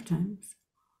 2 lifetimes,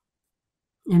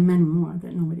 and many more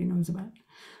that nobody knows about.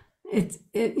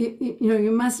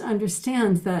 You must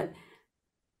understand that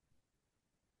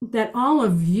all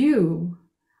of you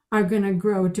are going to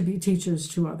grow to be teachers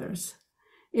to others.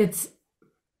 There's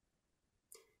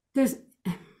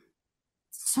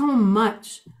so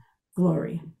much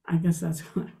glory. I guess that's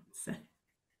what I would say.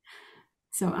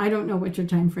 So I don't know what your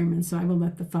time frame is, so I will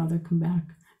let the Father come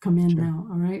in Sure. now.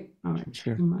 All right.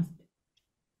 Sure.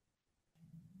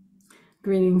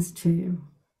 Greetings to you,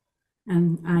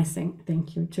 and I think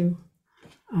thank you too.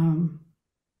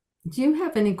 Do you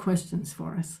have any questions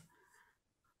for us?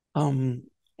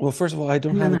 Well, first of all, I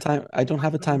don't have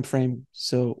a time frame,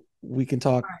 so we can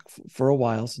talk for a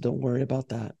while, so don't worry about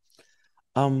that.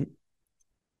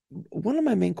 One of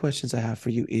my main questions I have for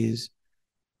you is,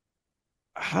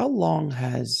 how long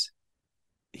has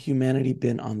humanity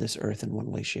been on this earth in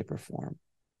one way, shape, or form?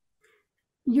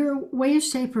 Your way,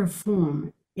 shape, or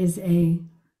form is a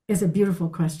beautiful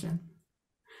question,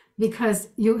 because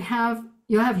you have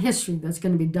history that's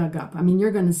going to be dug up. I mean,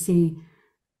 you're going to see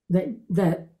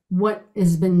that what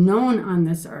has been known on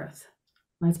this earth,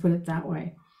 let's put it that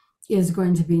way, is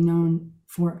going to be known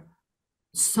for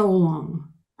so long.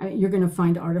 You're going to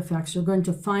find artifacts. You're going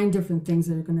to find different things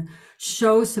that are going to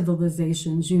show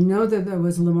civilizations. You know that there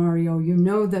was Lemurio. You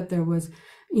know that there was,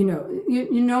 you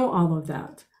know all of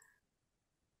that.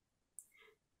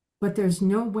 But there's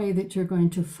no way that you're going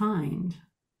to find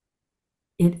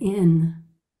it in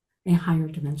a higher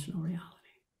dimensional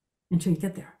reality until you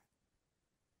get there.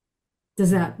 Does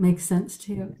that make sense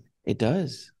to you? It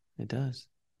does. It does.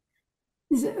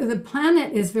 The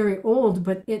planet is very old,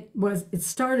 but it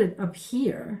started up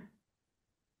here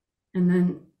and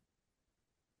then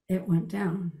it went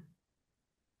down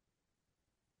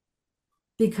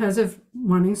because of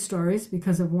wanting stories,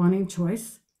 because of wanting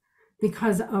choice,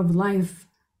 because of life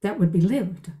that would be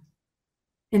lived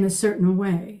in a certain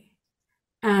way.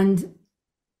 And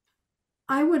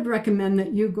I would recommend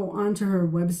that you go onto her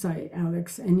website,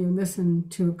 Alex, and you listen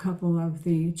to a couple of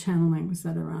the channelings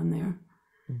that are on there.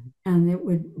 And it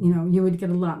would, you would get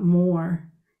a lot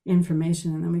more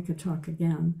information, and then we could talk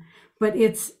again. But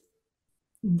it's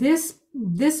this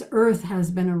earth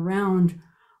has been around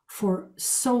for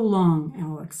so long,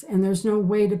 Alex, and there's no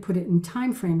way to put it in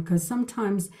time frame, because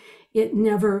sometimes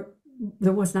there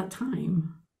was not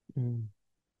time. Do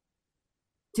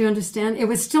you understand? It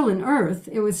was still an earth.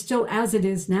 It was still as it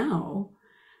is now,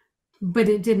 but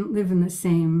it didn't live in the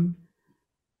same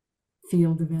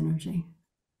field of energy.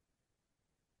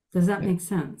 Does that make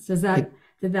sense? It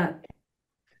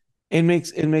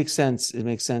makes sense. It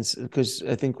makes sense, because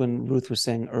I think when Ruth was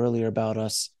saying earlier about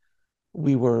us,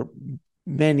 we were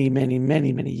many, many,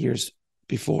 many, many years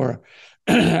before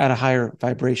at a higher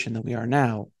vibration than we are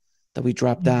now, that we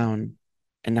dropped down,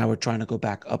 and now we're trying to go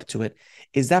back up to it.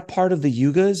 Is that part of the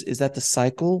yugas? Is that the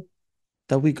cycle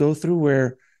that we go through,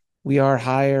 where we are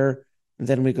higher,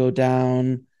 then we go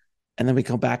down, and then we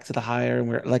come back to the higher, and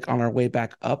we're like on our way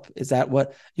back up? Is that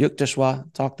what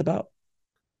Yukteswar talked about?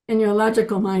 In your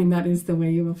logical mind, that is the way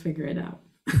you will figure it out.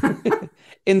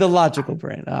 In the logical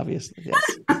brain, obviously,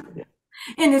 yes.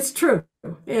 And it's true.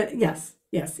 Yes,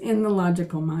 in the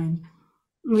logical mind.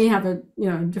 We have a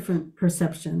different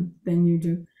perception than you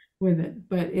do with it,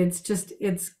 but it's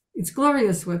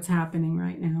glorious what's happening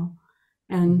right now.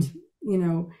 And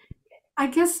I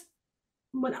guess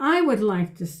what I would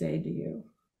like to say to you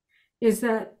is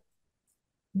that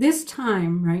this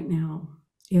time right now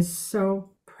is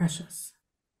so precious.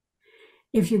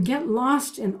 If you get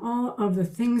lost in all of the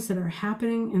things that are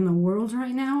happening in the world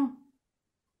right now,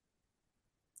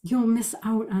 you'll miss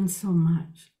out on so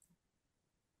much.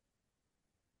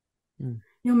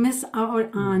 You'll miss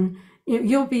out on,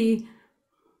 you'll be,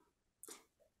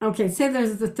 okay, say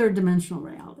there's the third dimensional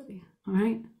reality, all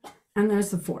right? and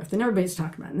there's the fourth, and everybody's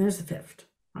talking about it, and there's the fifth.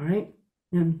 All right.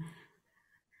 And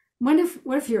what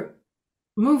if you're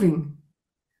moving,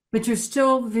 but you're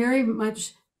still very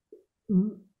much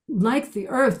like the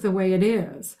earth the way it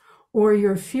is, or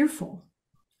you're fearful,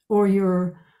 or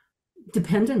you're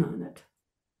dependent on it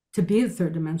to be the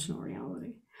third dimensional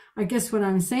reality? I guess what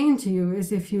I'm saying to you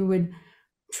is, if you would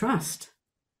trust,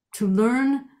 to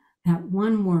learn that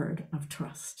one word of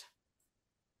trust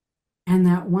and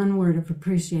that one word of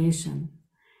appreciation,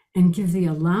 and give the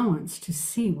allowance to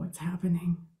see what's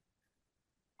happening,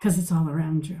 because it's all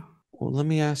around you. Well, let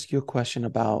me ask you a question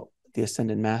about the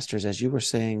Ascended Masters. As you were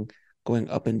saying, going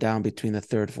up and down between the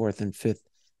third, fourth, and fifth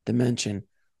dimension,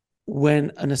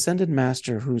 when an Ascended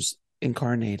Master who's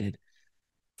incarnated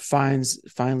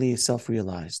finally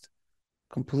self-realized,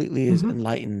 completely is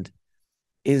enlightened,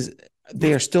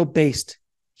 they are still based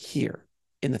here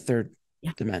in the third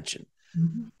dimension,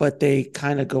 but they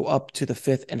kind of go up to the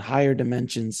fifth and higher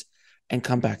dimensions and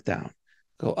come back down,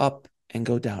 go up and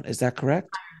go down. Is that correct?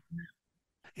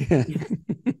 Yeah.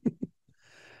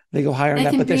 They go higher, they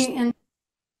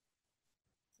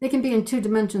can be in two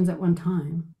dimensions at one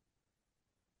time,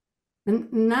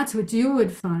 and that's what you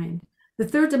would find. The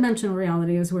third dimensional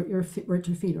reality is what your feet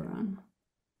are on.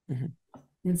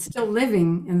 It's still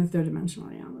living in the third dimensional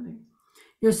reality.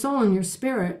 Your soul and your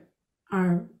spirit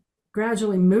are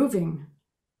gradually moving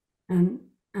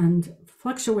and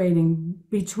fluctuating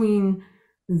between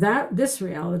this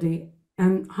reality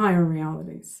and higher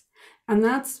realities. And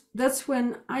that's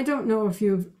when, I don't know if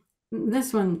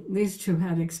these two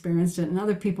had experienced it, and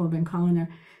other people have been calling her,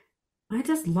 I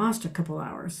just lost a couple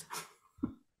hours.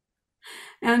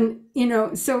 And,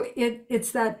 so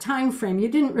it's that time frame. You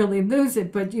didn't really lose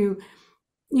it, but you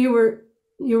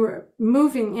were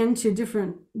moving into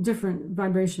different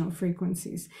vibrational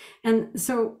frequencies. And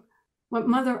so what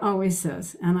Mother always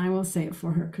says, and I will say it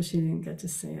for her because she didn't get to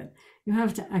say it, you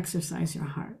have to exercise your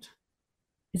heart.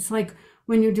 It's like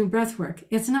when you do breath work,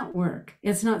 it's not work.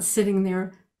 It's not sitting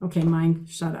there, okay, mind,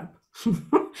 shut up.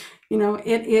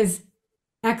 It is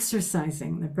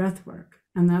exercising the breath work.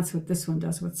 And that's what this one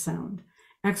does with sound.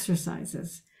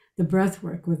 Exercises the breath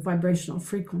work with vibrational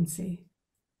frequency.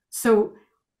 So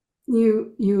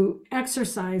you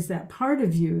exercise that part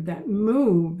of you that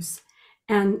moves,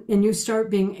 and you start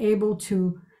being able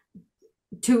to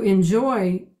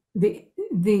enjoy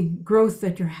the growth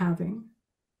that you're having.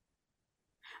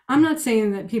 I'm not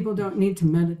saying that people don't need to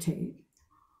meditate,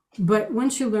 but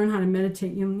once you learn how to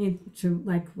meditate, you need to,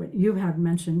 like what you have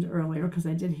mentioned earlier, because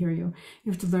I did hear you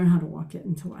have to learn how to walk it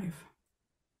into life,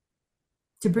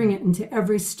 to bring it into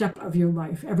every step of your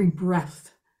life, every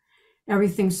breath,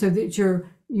 everything, so that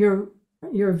you're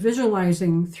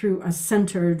visualizing through a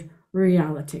centered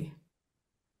reality,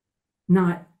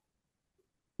 not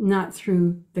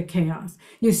through the chaos.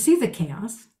 You see the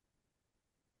chaos.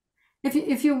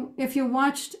 If you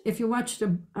watched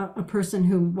a person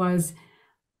who was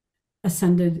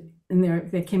ascended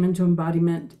and they came into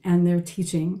embodiment and they're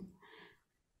teaching,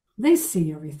 they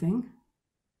see everything.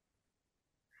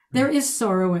 There is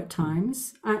sorrow at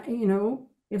times,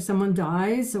 if someone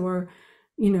dies, or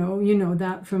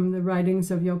that from the writings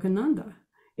of Yogananda.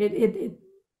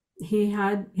 He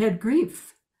had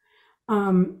grief.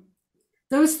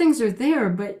 Those things are there,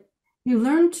 but you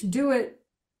learn to do it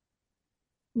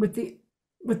with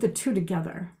the two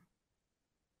together.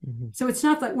 So it's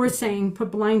not that we're saying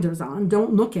put blinders on,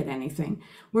 don't look at anything.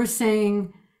 We're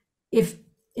saying if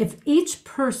each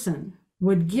person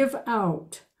would give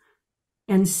out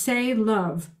and say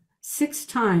love 6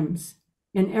 times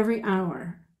in every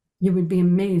hour, you would be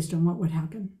amazed on what would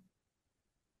happen.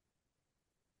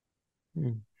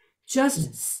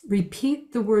 Just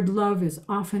repeat the word love as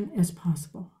often as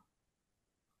possible.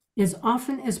 As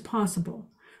often as possible.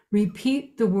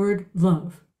 Repeat the word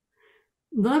love.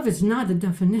 Love is not a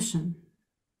definition.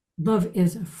 Love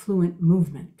is a fluent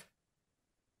movement.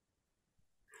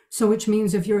 So which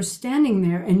means if you're standing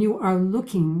there and you are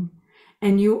looking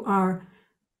and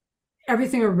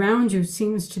everything around you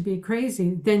seems to be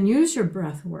crazy, then use your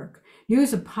breath work.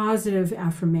 Use a positive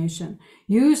affirmation.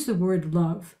 Use the word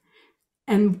love.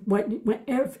 And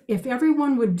if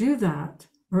everyone would do that,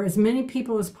 or as many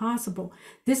people as possible,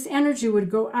 this energy would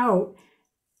go out,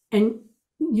 and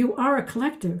you are a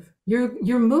collective.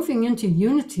 You're moving into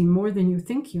unity more than you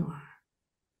think you are.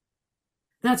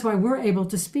 That's why we're able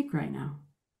to speak right now.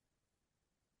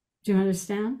 Do you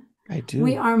understand? I do.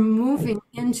 We are moving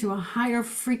into a higher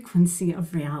frequency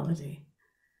of reality.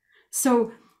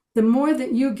 So the more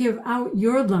that you give out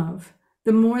your love,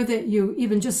 the more that you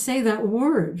even just say that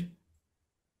word,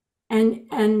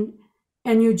 and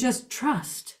you just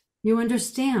trust, you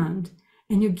understand,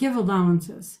 and you give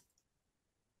allowances.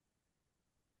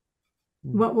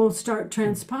 what will start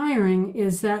transpiring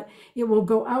is that it will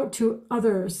go out to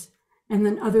others, and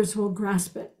then others will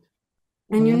grasp it.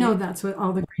 And you know that's what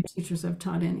all the great teachers have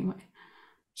taught anyway.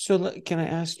 So can I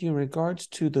ask you, in regards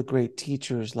to the great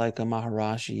teachers like a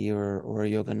Maharaji or a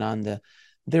Yogananda,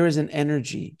 there is an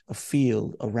energy, a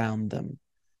field around them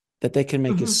that they can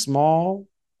make as small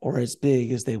or as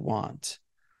big as they want.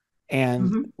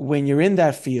 And when you're in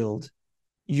that field,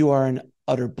 you are in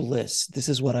utter bliss. This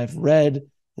is what I've read.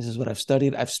 This is what I've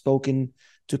studied. I've spoken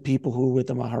to people who were with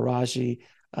the Maharaji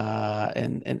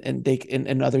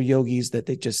and other yogis that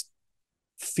they just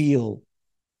feel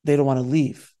they don't want to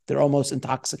leave. They're almost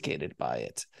intoxicated by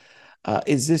it.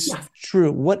 Is this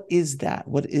true? What is that?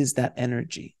 What is that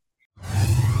energy?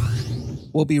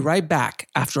 We'll be right back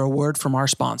after a word from our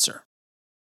sponsor.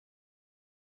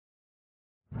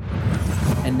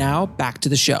 And now back to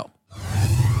the show.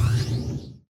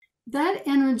 That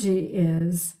energy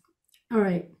is, all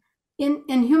right, in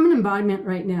human embodiment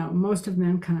right now, most of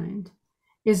mankind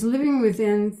is living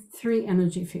within 3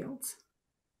 energy fields.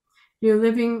 You're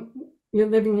living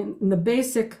in the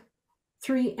basic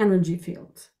 3 energy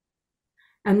fields,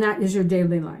 and that is your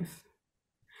daily life.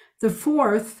 The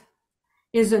 4th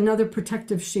is another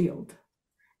protective shield,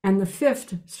 and the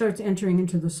 5th starts entering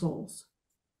into the soul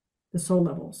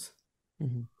levels.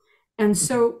 And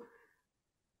so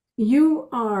you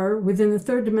are within the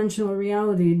 3rd dimensional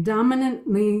reality,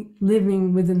 dominantly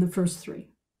living within the first 3,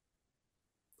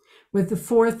 with the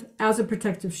 4th as a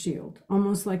protective shield,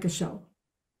 almost like a shell.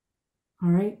 All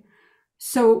right.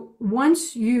 So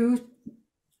once you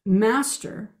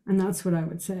master, and that's what I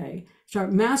would say,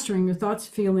 start mastering your thoughts,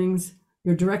 feelings,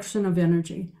 your direction of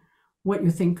energy, what you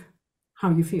think,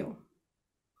 how you feel.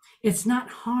 It's not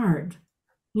hard.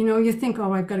 You think,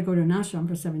 oh, I've got to go to an ashram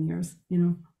for 7 years,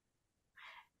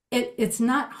 It's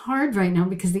not hard right now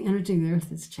because the energy of the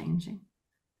earth is changing.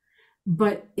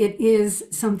 But it is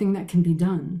something that can be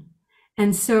done.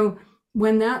 And so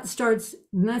when that starts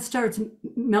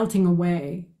melting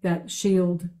away, that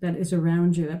shield that is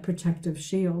around you, that protective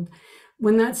shield,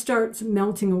 when that starts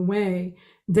melting away,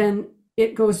 then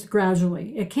it goes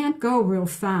gradually. It can't go real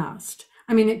fast.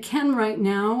 I mean, it can right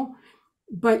now,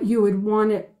 but you would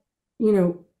want it,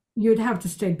 you'd have to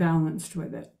stay balanced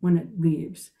with it when it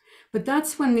leaves. But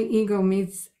that's when the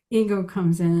ego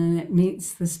comes in and it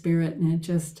meets the spirit, and it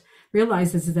just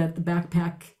realizes that the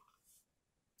backpack,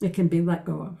 it can be let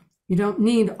go of. You don't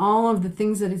need all of the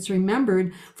things that it's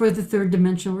remembered for the 3rd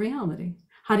dimensional reality.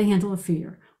 How to handle a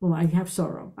fear. Well, I have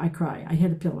sorrow. I cry. I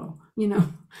hit a pillow.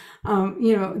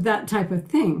 That type of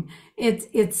thing.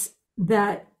 It's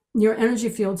that your energy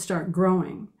fields start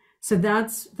growing. So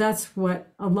that's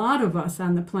what a lot of us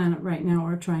on the planet right now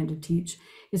are trying to teach,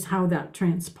 is how that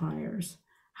transpires.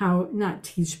 How, not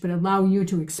teach, but allow you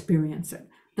to experience it.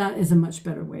 That is a much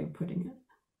better way of putting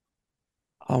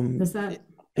it. Does that?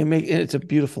 It's a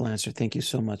beautiful answer. Thank you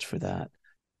so much for that.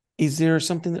 Is there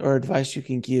something or advice you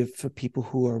can give for people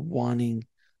who are wanting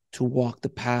to walk the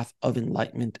path of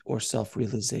enlightenment or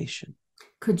self-realization?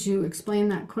 Could you explain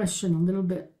that question a little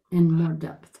bit in more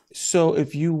depth? So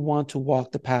if you want to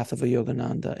walk the path of a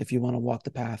Yogananda, if you want to walk the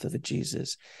path of a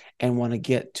Jesus and want to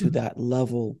get to that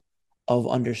level of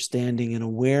understanding and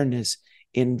awareness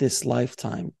in this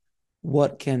lifetime,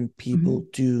 what can people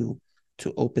do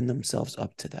to open themselves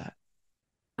up to that?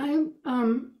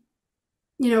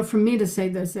 For me to say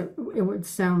this, it would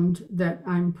sound that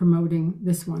I'm promoting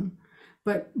this one,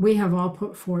 but we have all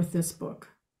put forth this book,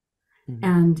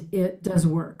 and it does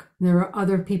work. There are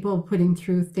other people putting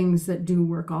through things that do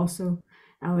work also,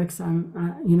 Alex,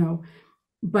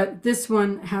 but this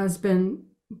one has been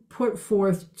put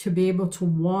forth to be able to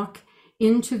walk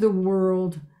into the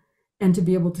world and to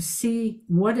be able to see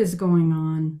what is going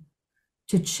on,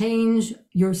 to change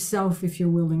yourself if you're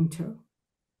willing to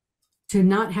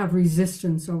not have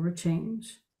resistance over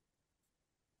change.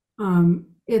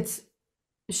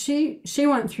 She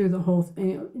went through the whole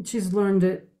thing. She's learned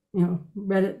it,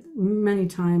 read it many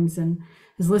times and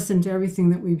has listened to everything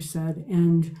that we've said.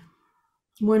 And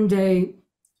one day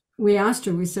we asked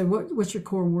her, we said, what's your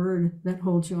core word that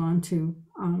holds you on to?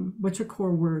 What's your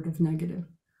core word of negative?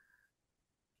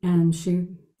 And she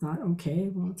thought, okay,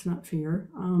 well, it's not fear.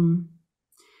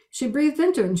 She breathed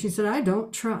into it and she said, I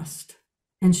don't trust.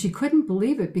 And she couldn't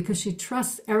believe it because she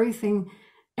trusts everything.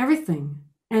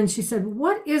 And she said,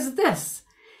 what is this?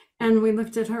 And we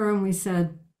looked at her and we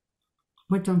said,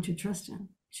 what don't you trust in?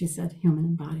 She said, human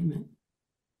embodiment,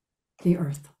 the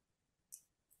earth,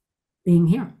 being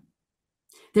here.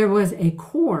 There was a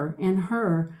core in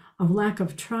her of lack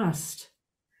of trust.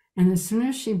 And as soon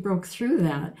as she broke through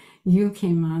that, you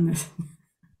came on this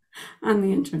on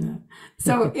the internet.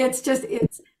 So it's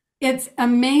it's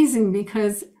amazing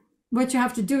because what you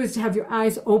have to do is to have your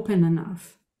eyes open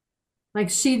enough. Like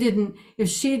if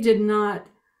she did not,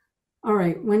 all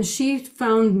right, when she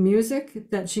found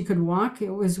music that she could walk,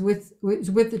 it was with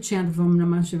the chant of Om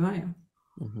Namah Shivaya.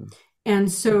 Mm-hmm.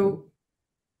 And so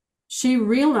she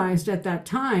realized at that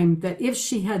time that if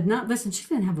she had not listened, she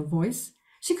didn't have a voice.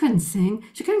 She couldn't sing.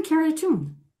 She couldn't carry a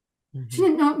tune. Mm-hmm. She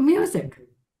didn't know music.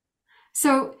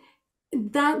 So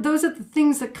those are the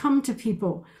things that come to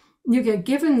people. You get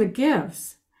given the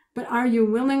gifts, but are you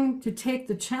willing to take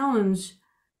the challenge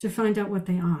to find out what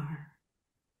they are?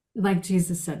 Like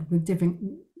Jesus said, with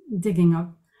digging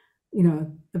up,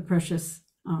 the precious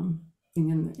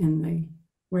thing in the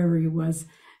wherever he was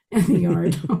in the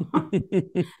yard,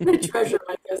 the treasure,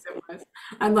 I guess it was.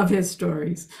 I love his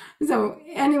stories. So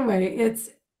anyway,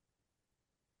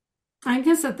 I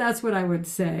guess that's what I would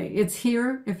say. It's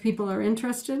here if people are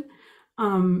interested,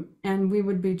 and we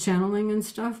would be channeling and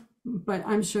stuff. But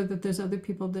I'm sure that there's other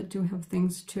people that do have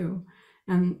things too,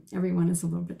 and everyone is a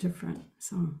little bit different.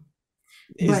 So.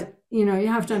 But you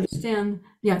have to understand.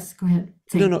 Yes, go ahead.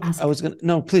 No, I was gonna.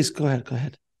 No, please go ahead. Go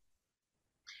ahead.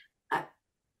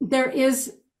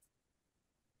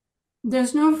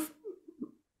 There's no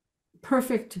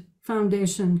perfect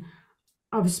foundation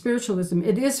of spiritualism.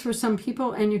 It is for some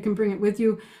people, and you can bring it with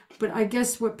you. But I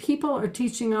guess what people are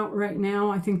teaching out right now,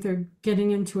 I think they're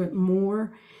getting into it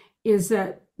more, is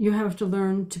that you have to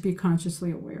learn to be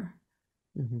consciously aware.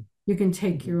 Mm-hmm. You can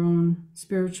take your own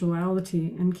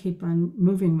spirituality and keep on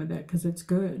moving with it because it's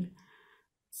good.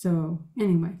 So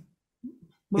anyway,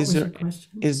 what was your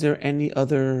question? Is there any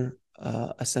other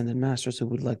ascended masters who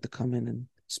would like to come in and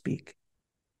speak?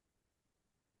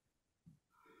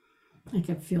 I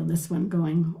can feel this one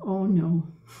going, oh no.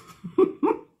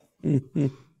 Mm-hmm.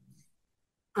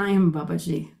 I am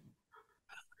Babaji.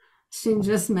 She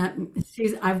just met,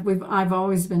 I've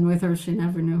always been with her. She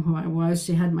never knew who I was.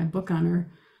 She had my book on her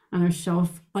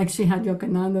shelf, like she had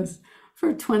Yogananda's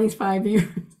for 25 years.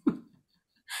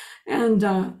 And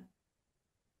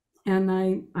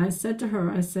I said to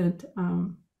her, I said,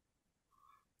 why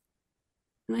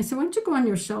don't you go on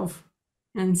your shelf?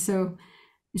 And so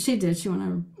she did. She went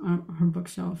on her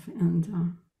bookshelf,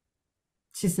 and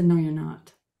she said, no, you're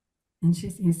not. And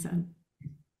he said,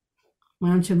 why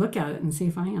don't you look at it and see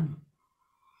if I am?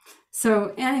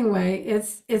 So anyway,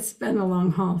 it's been a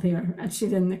long haul here. And she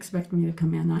didn't expect me to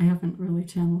come in. I haven't really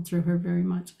channeled through her very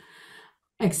much,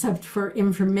 except for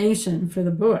information for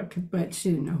the book, but she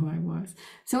didn't know who I was.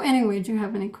 So anyway, do you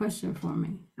have any question for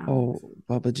me, Alex? Oh,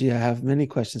 Babaji, I have many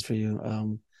questions for you.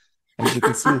 As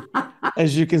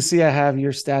you can see, I have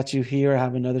your statue here. I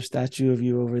have another statue of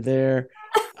you over there.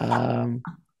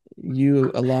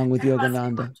 You along with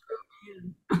Yogananda.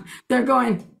 They're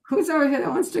going, who's over here that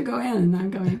wants to go in? And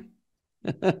I'm going,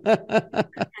 what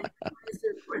is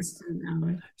your question,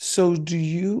 Alex? So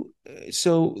the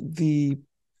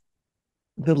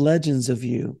legends of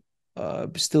you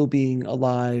still being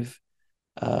alive,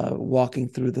 walking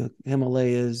through the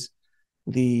Himalayas,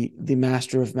 the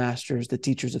master of masters, the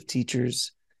teachers of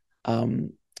teachers.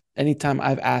 Anytime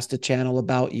I've asked a channel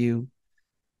about you,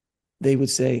 they would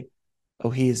say,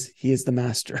 oh, he is the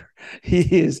master.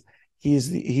 He's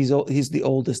the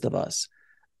oldest of us.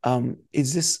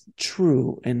 Is this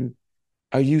true? And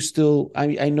are you still,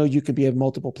 I know you could be at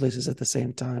multiple places at the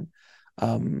same time,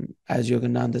 as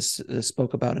Yogananda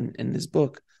spoke about in his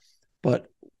book,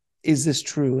 but is this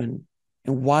true? And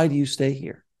why do you stay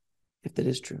here if that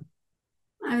is true?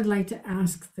 I would like to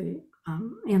answer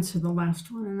the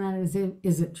last one, and that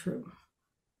is it true?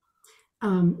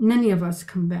 Many of us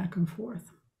come back and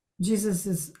forth. Jesus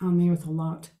is on the earth a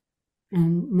lot,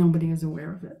 and nobody is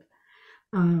aware of it.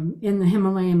 In the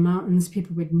Himalayan mountains,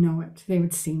 people would know it. They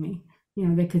would see me.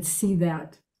 They could see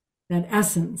that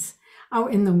essence.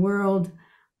 Out in the world,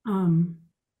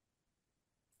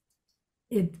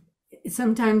 it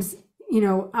sometimes,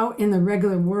 out in the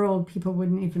regular world, people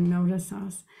wouldn't even notice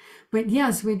us. But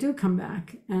yes, we do come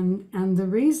back, and the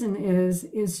reason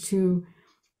is to,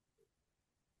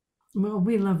 well,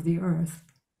 we love the earth,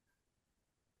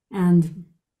 and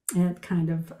it kind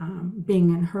of being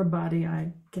in her body,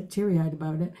 I get teary-eyed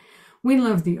about it. We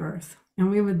love the earth, and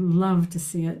we would love to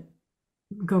see it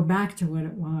go back to what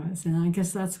it was. And I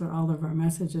guess that's what all of our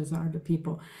messages are to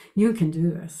people. You can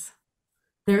do this.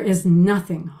 There is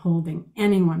nothing holding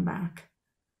anyone back,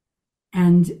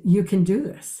 and you can do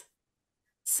this.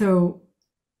 So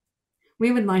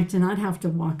we would like to not have to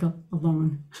walk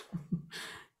alone.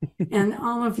 And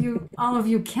all of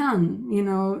you can,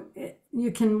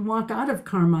 you can walk out of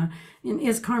karma. And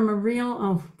is karma real?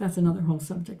 Oh, that's another whole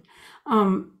subject.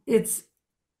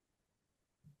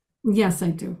 Yes, I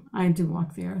do. I do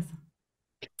walk the earth,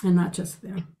 and not just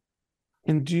there.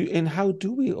 And how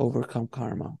do we overcome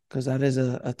karma? Because that is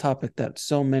a topic that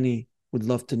so many would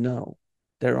love to know,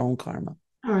 their own karma.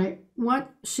 All right. What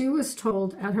she was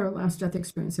told at her last death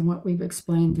experience, and what we've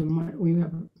explained and what we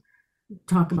have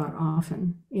talked about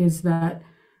often, is that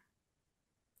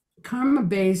karma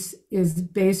base is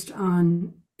based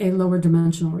on a lower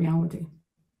dimensional reality.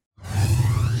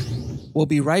 We'll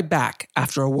be right back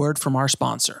after a word from our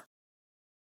sponsor.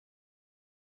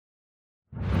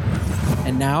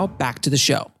 And now back to the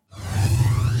show.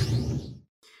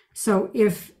 So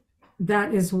if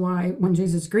that is why when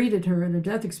Jesus greeted her at her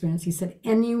death experience, he said,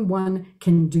 anyone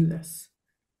can do this.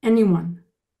 Anyone.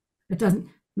 It doesn't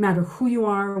matter who you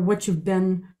are, what you've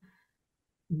been,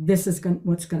 this is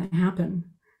what's going to happen.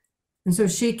 And so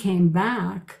she came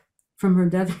back from her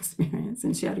death experience,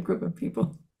 and she had a group of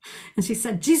people. And she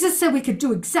said, Jesus said we could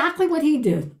do exactly what he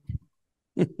did.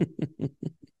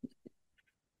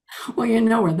 Well, you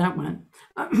know where that went.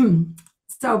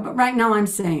 But right now I'm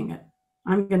saying it.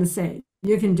 I'm going to say it.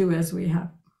 You can do as we have.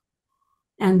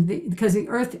 And because the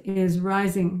earth is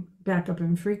rising back up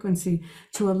in frequency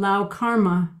to allow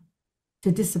karma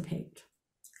to dissipate.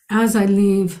 As I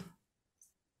leave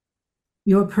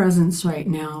your presence right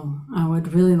now, I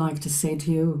would really like to say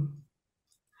to you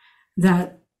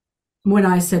that what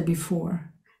I said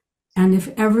before, and if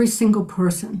every single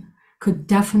person could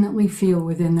definitely feel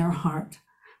within their heart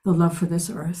the love for this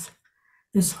earth,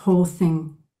 this whole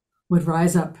thing would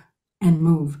rise up and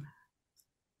move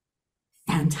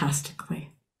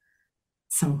fantastically.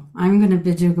 So I'm going to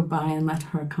bid you goodbye and let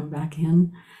her come back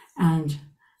in. And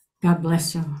God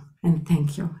bless you. And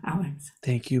thank you, Alex.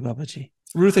 Thank you, Babaji.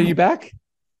 Ruth, are you back?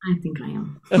 I think I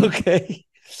am. Okay.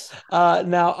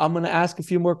 Now I'm going to ask a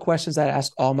few more questions I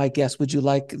ask all my guests. Would you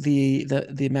like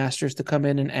the masters to come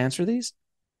in and answer these?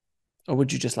 Or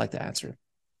would you just like to answer?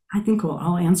 I think we'll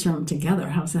all answer them together.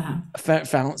 How's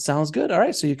that? Sounds good. All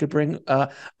right. So you could bring, I'll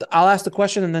ask the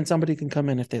question and then somebody can come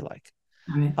in if they like.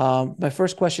 All right. My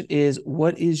first question is,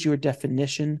 what is your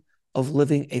definition of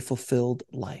living a fulfilled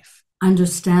life?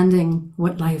 Understanding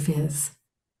what life is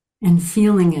and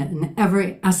feeling it in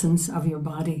every essence of your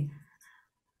body.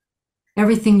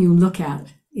 Everything you look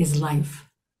at is life.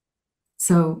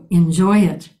 So enjoy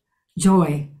it.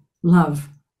 Joy, love,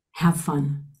 have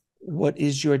fun. What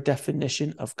is your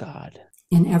definition of God?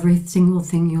 In every single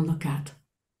thing you look at,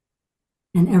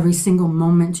 in every single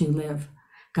moment you live,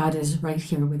 God is right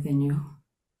here within you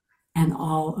and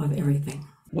all of everything.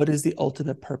 What is the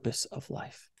ultimate purpose of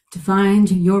life? To find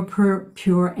your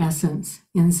pure essence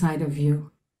inside of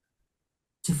you,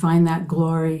 to find that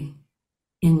glory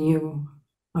in you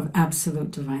of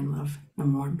absolute divine love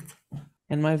and warmth.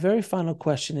 And my very final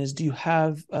question is, do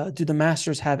the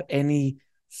masters have any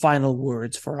final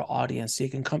words for our audience? So you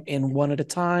can come in one at a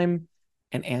time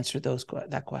and answer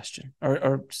that question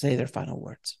or say their final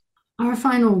words. Our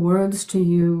final words to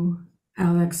you,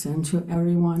 Alex, and to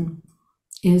everyone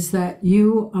is that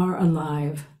you are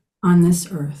alive on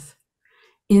this earth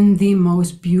in the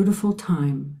most beautiful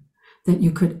time that you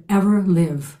could ever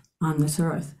live on this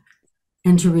earth,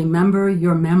 and to remember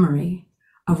your memory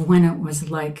of when it was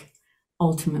like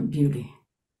ultimate beauty.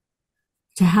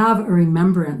 To have a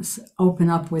remembrance open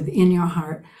up within your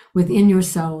heart, within your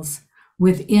cells,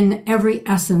 within every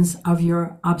essence of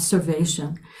your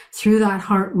observation. Through that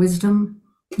heart wisdom,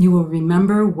 you will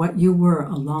remember what you were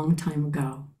a long time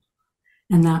ago.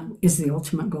 And that is the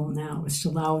ultimate goal now, is to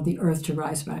allow the earth to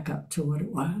rise back up to what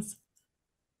it was.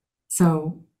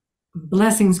 So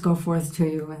blessings go forth to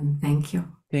you, and thank you.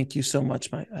 Thank you so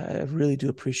much. I really do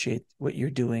appreciate what you're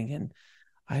doing, and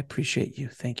I appreciate you.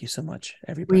 Thank you so much,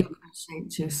 everybody. We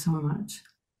appreciate you so much.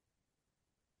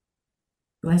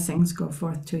 Blessings go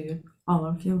forth to you, all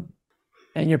of you.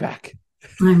 And you're back.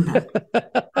 I'm back.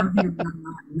 I'm here, but I'm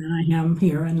not, and then I am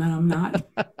here, and then I'm not.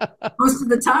 Most of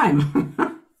the time.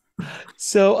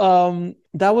 So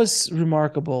that was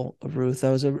remarkable, Ruth.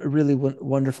 That was a really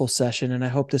wonderful session, and I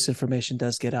hope this information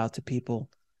does get out to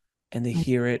people and they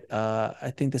hear it.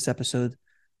 I think this episode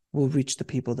will reach the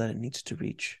people that it needs to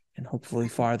reach, and hopefully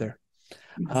farther.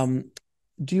 Yes.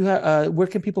 Do you have where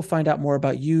can people find out more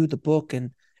about you, the book, and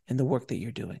the work that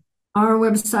you're doing? Our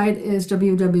website is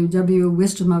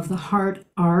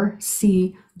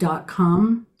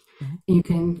www.wisdomoftheheartrc.com. Mm-hmm. You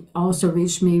can also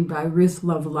reach me by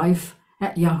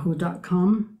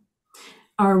ruthlovelife@yahoo.com.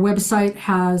 Our website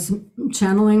has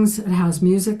channelings, it has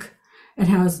music, it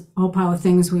has a whole pile of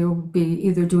things. We will be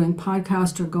either doing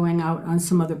podcast or going out on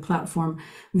some other platform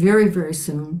very, very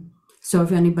soon. So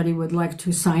if anybody would like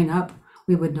to sign up,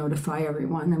 we would notify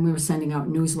everyone. And we were sending out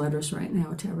newsletters right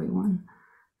now to everyone.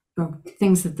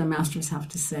 things that the masters have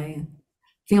to say, and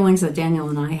feelings that Daniel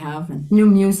and I have, and new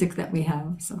music that we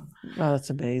have. So, oh, that's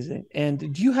amazing.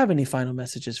 And do you have any final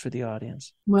messages for the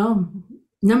audience? well,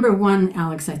 number one,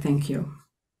 Alex, I thank you.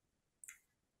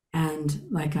 And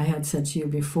like I had said to you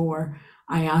before,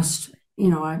 I asked,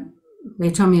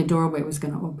 they told me a doorway was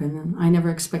going to open, and I never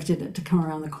expected it to come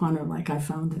around the corner like I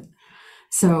found it.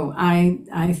 So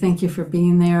I thank you for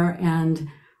being there. And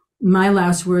my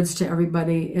last words to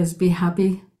everybody is be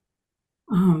happy.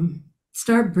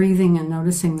 Start breathing and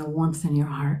noticing the warmth in your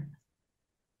heart.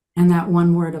 And that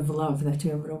one word of love that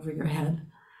you have over your head.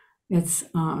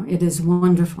 It is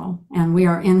wonderful. And we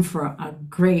are in for a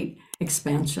great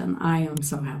expansion. I am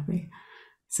so happy.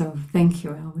 So thank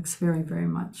you, Alex, very, very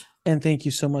much. And thank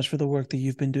you so much for the work that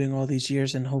you've been doing all these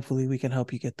years. And hopefully we can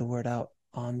help you get the word out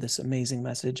on this amazing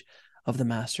message of the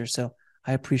Master. So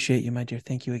I appreciate you, my dear.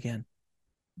 Thank you again.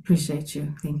 Appreciate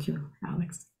you. Thank you,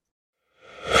 Alex.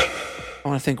 I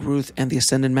want to thank Ruth and the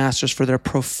Ascended Masters for their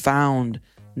profound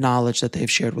knowledge that they've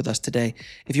shared with us today.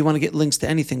 If you want to get links to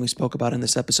anything we spoke about in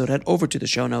this episode, head over to the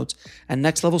show notes at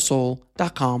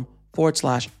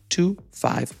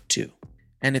nextlevelsoul.com/252.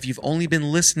 And if you've only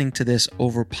been listening to this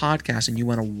over podcast and you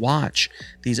want to watch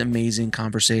these amazing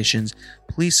conversations,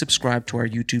 please subscribe to our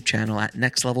YouTube channel at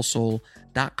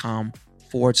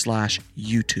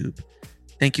nextlevelsoul.com/YouTube.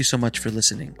 Thank you so much for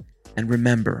listening. And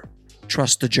remember,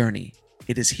 trust the journey.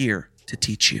 It is here to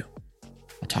teach you.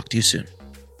 I'll talk to you soon.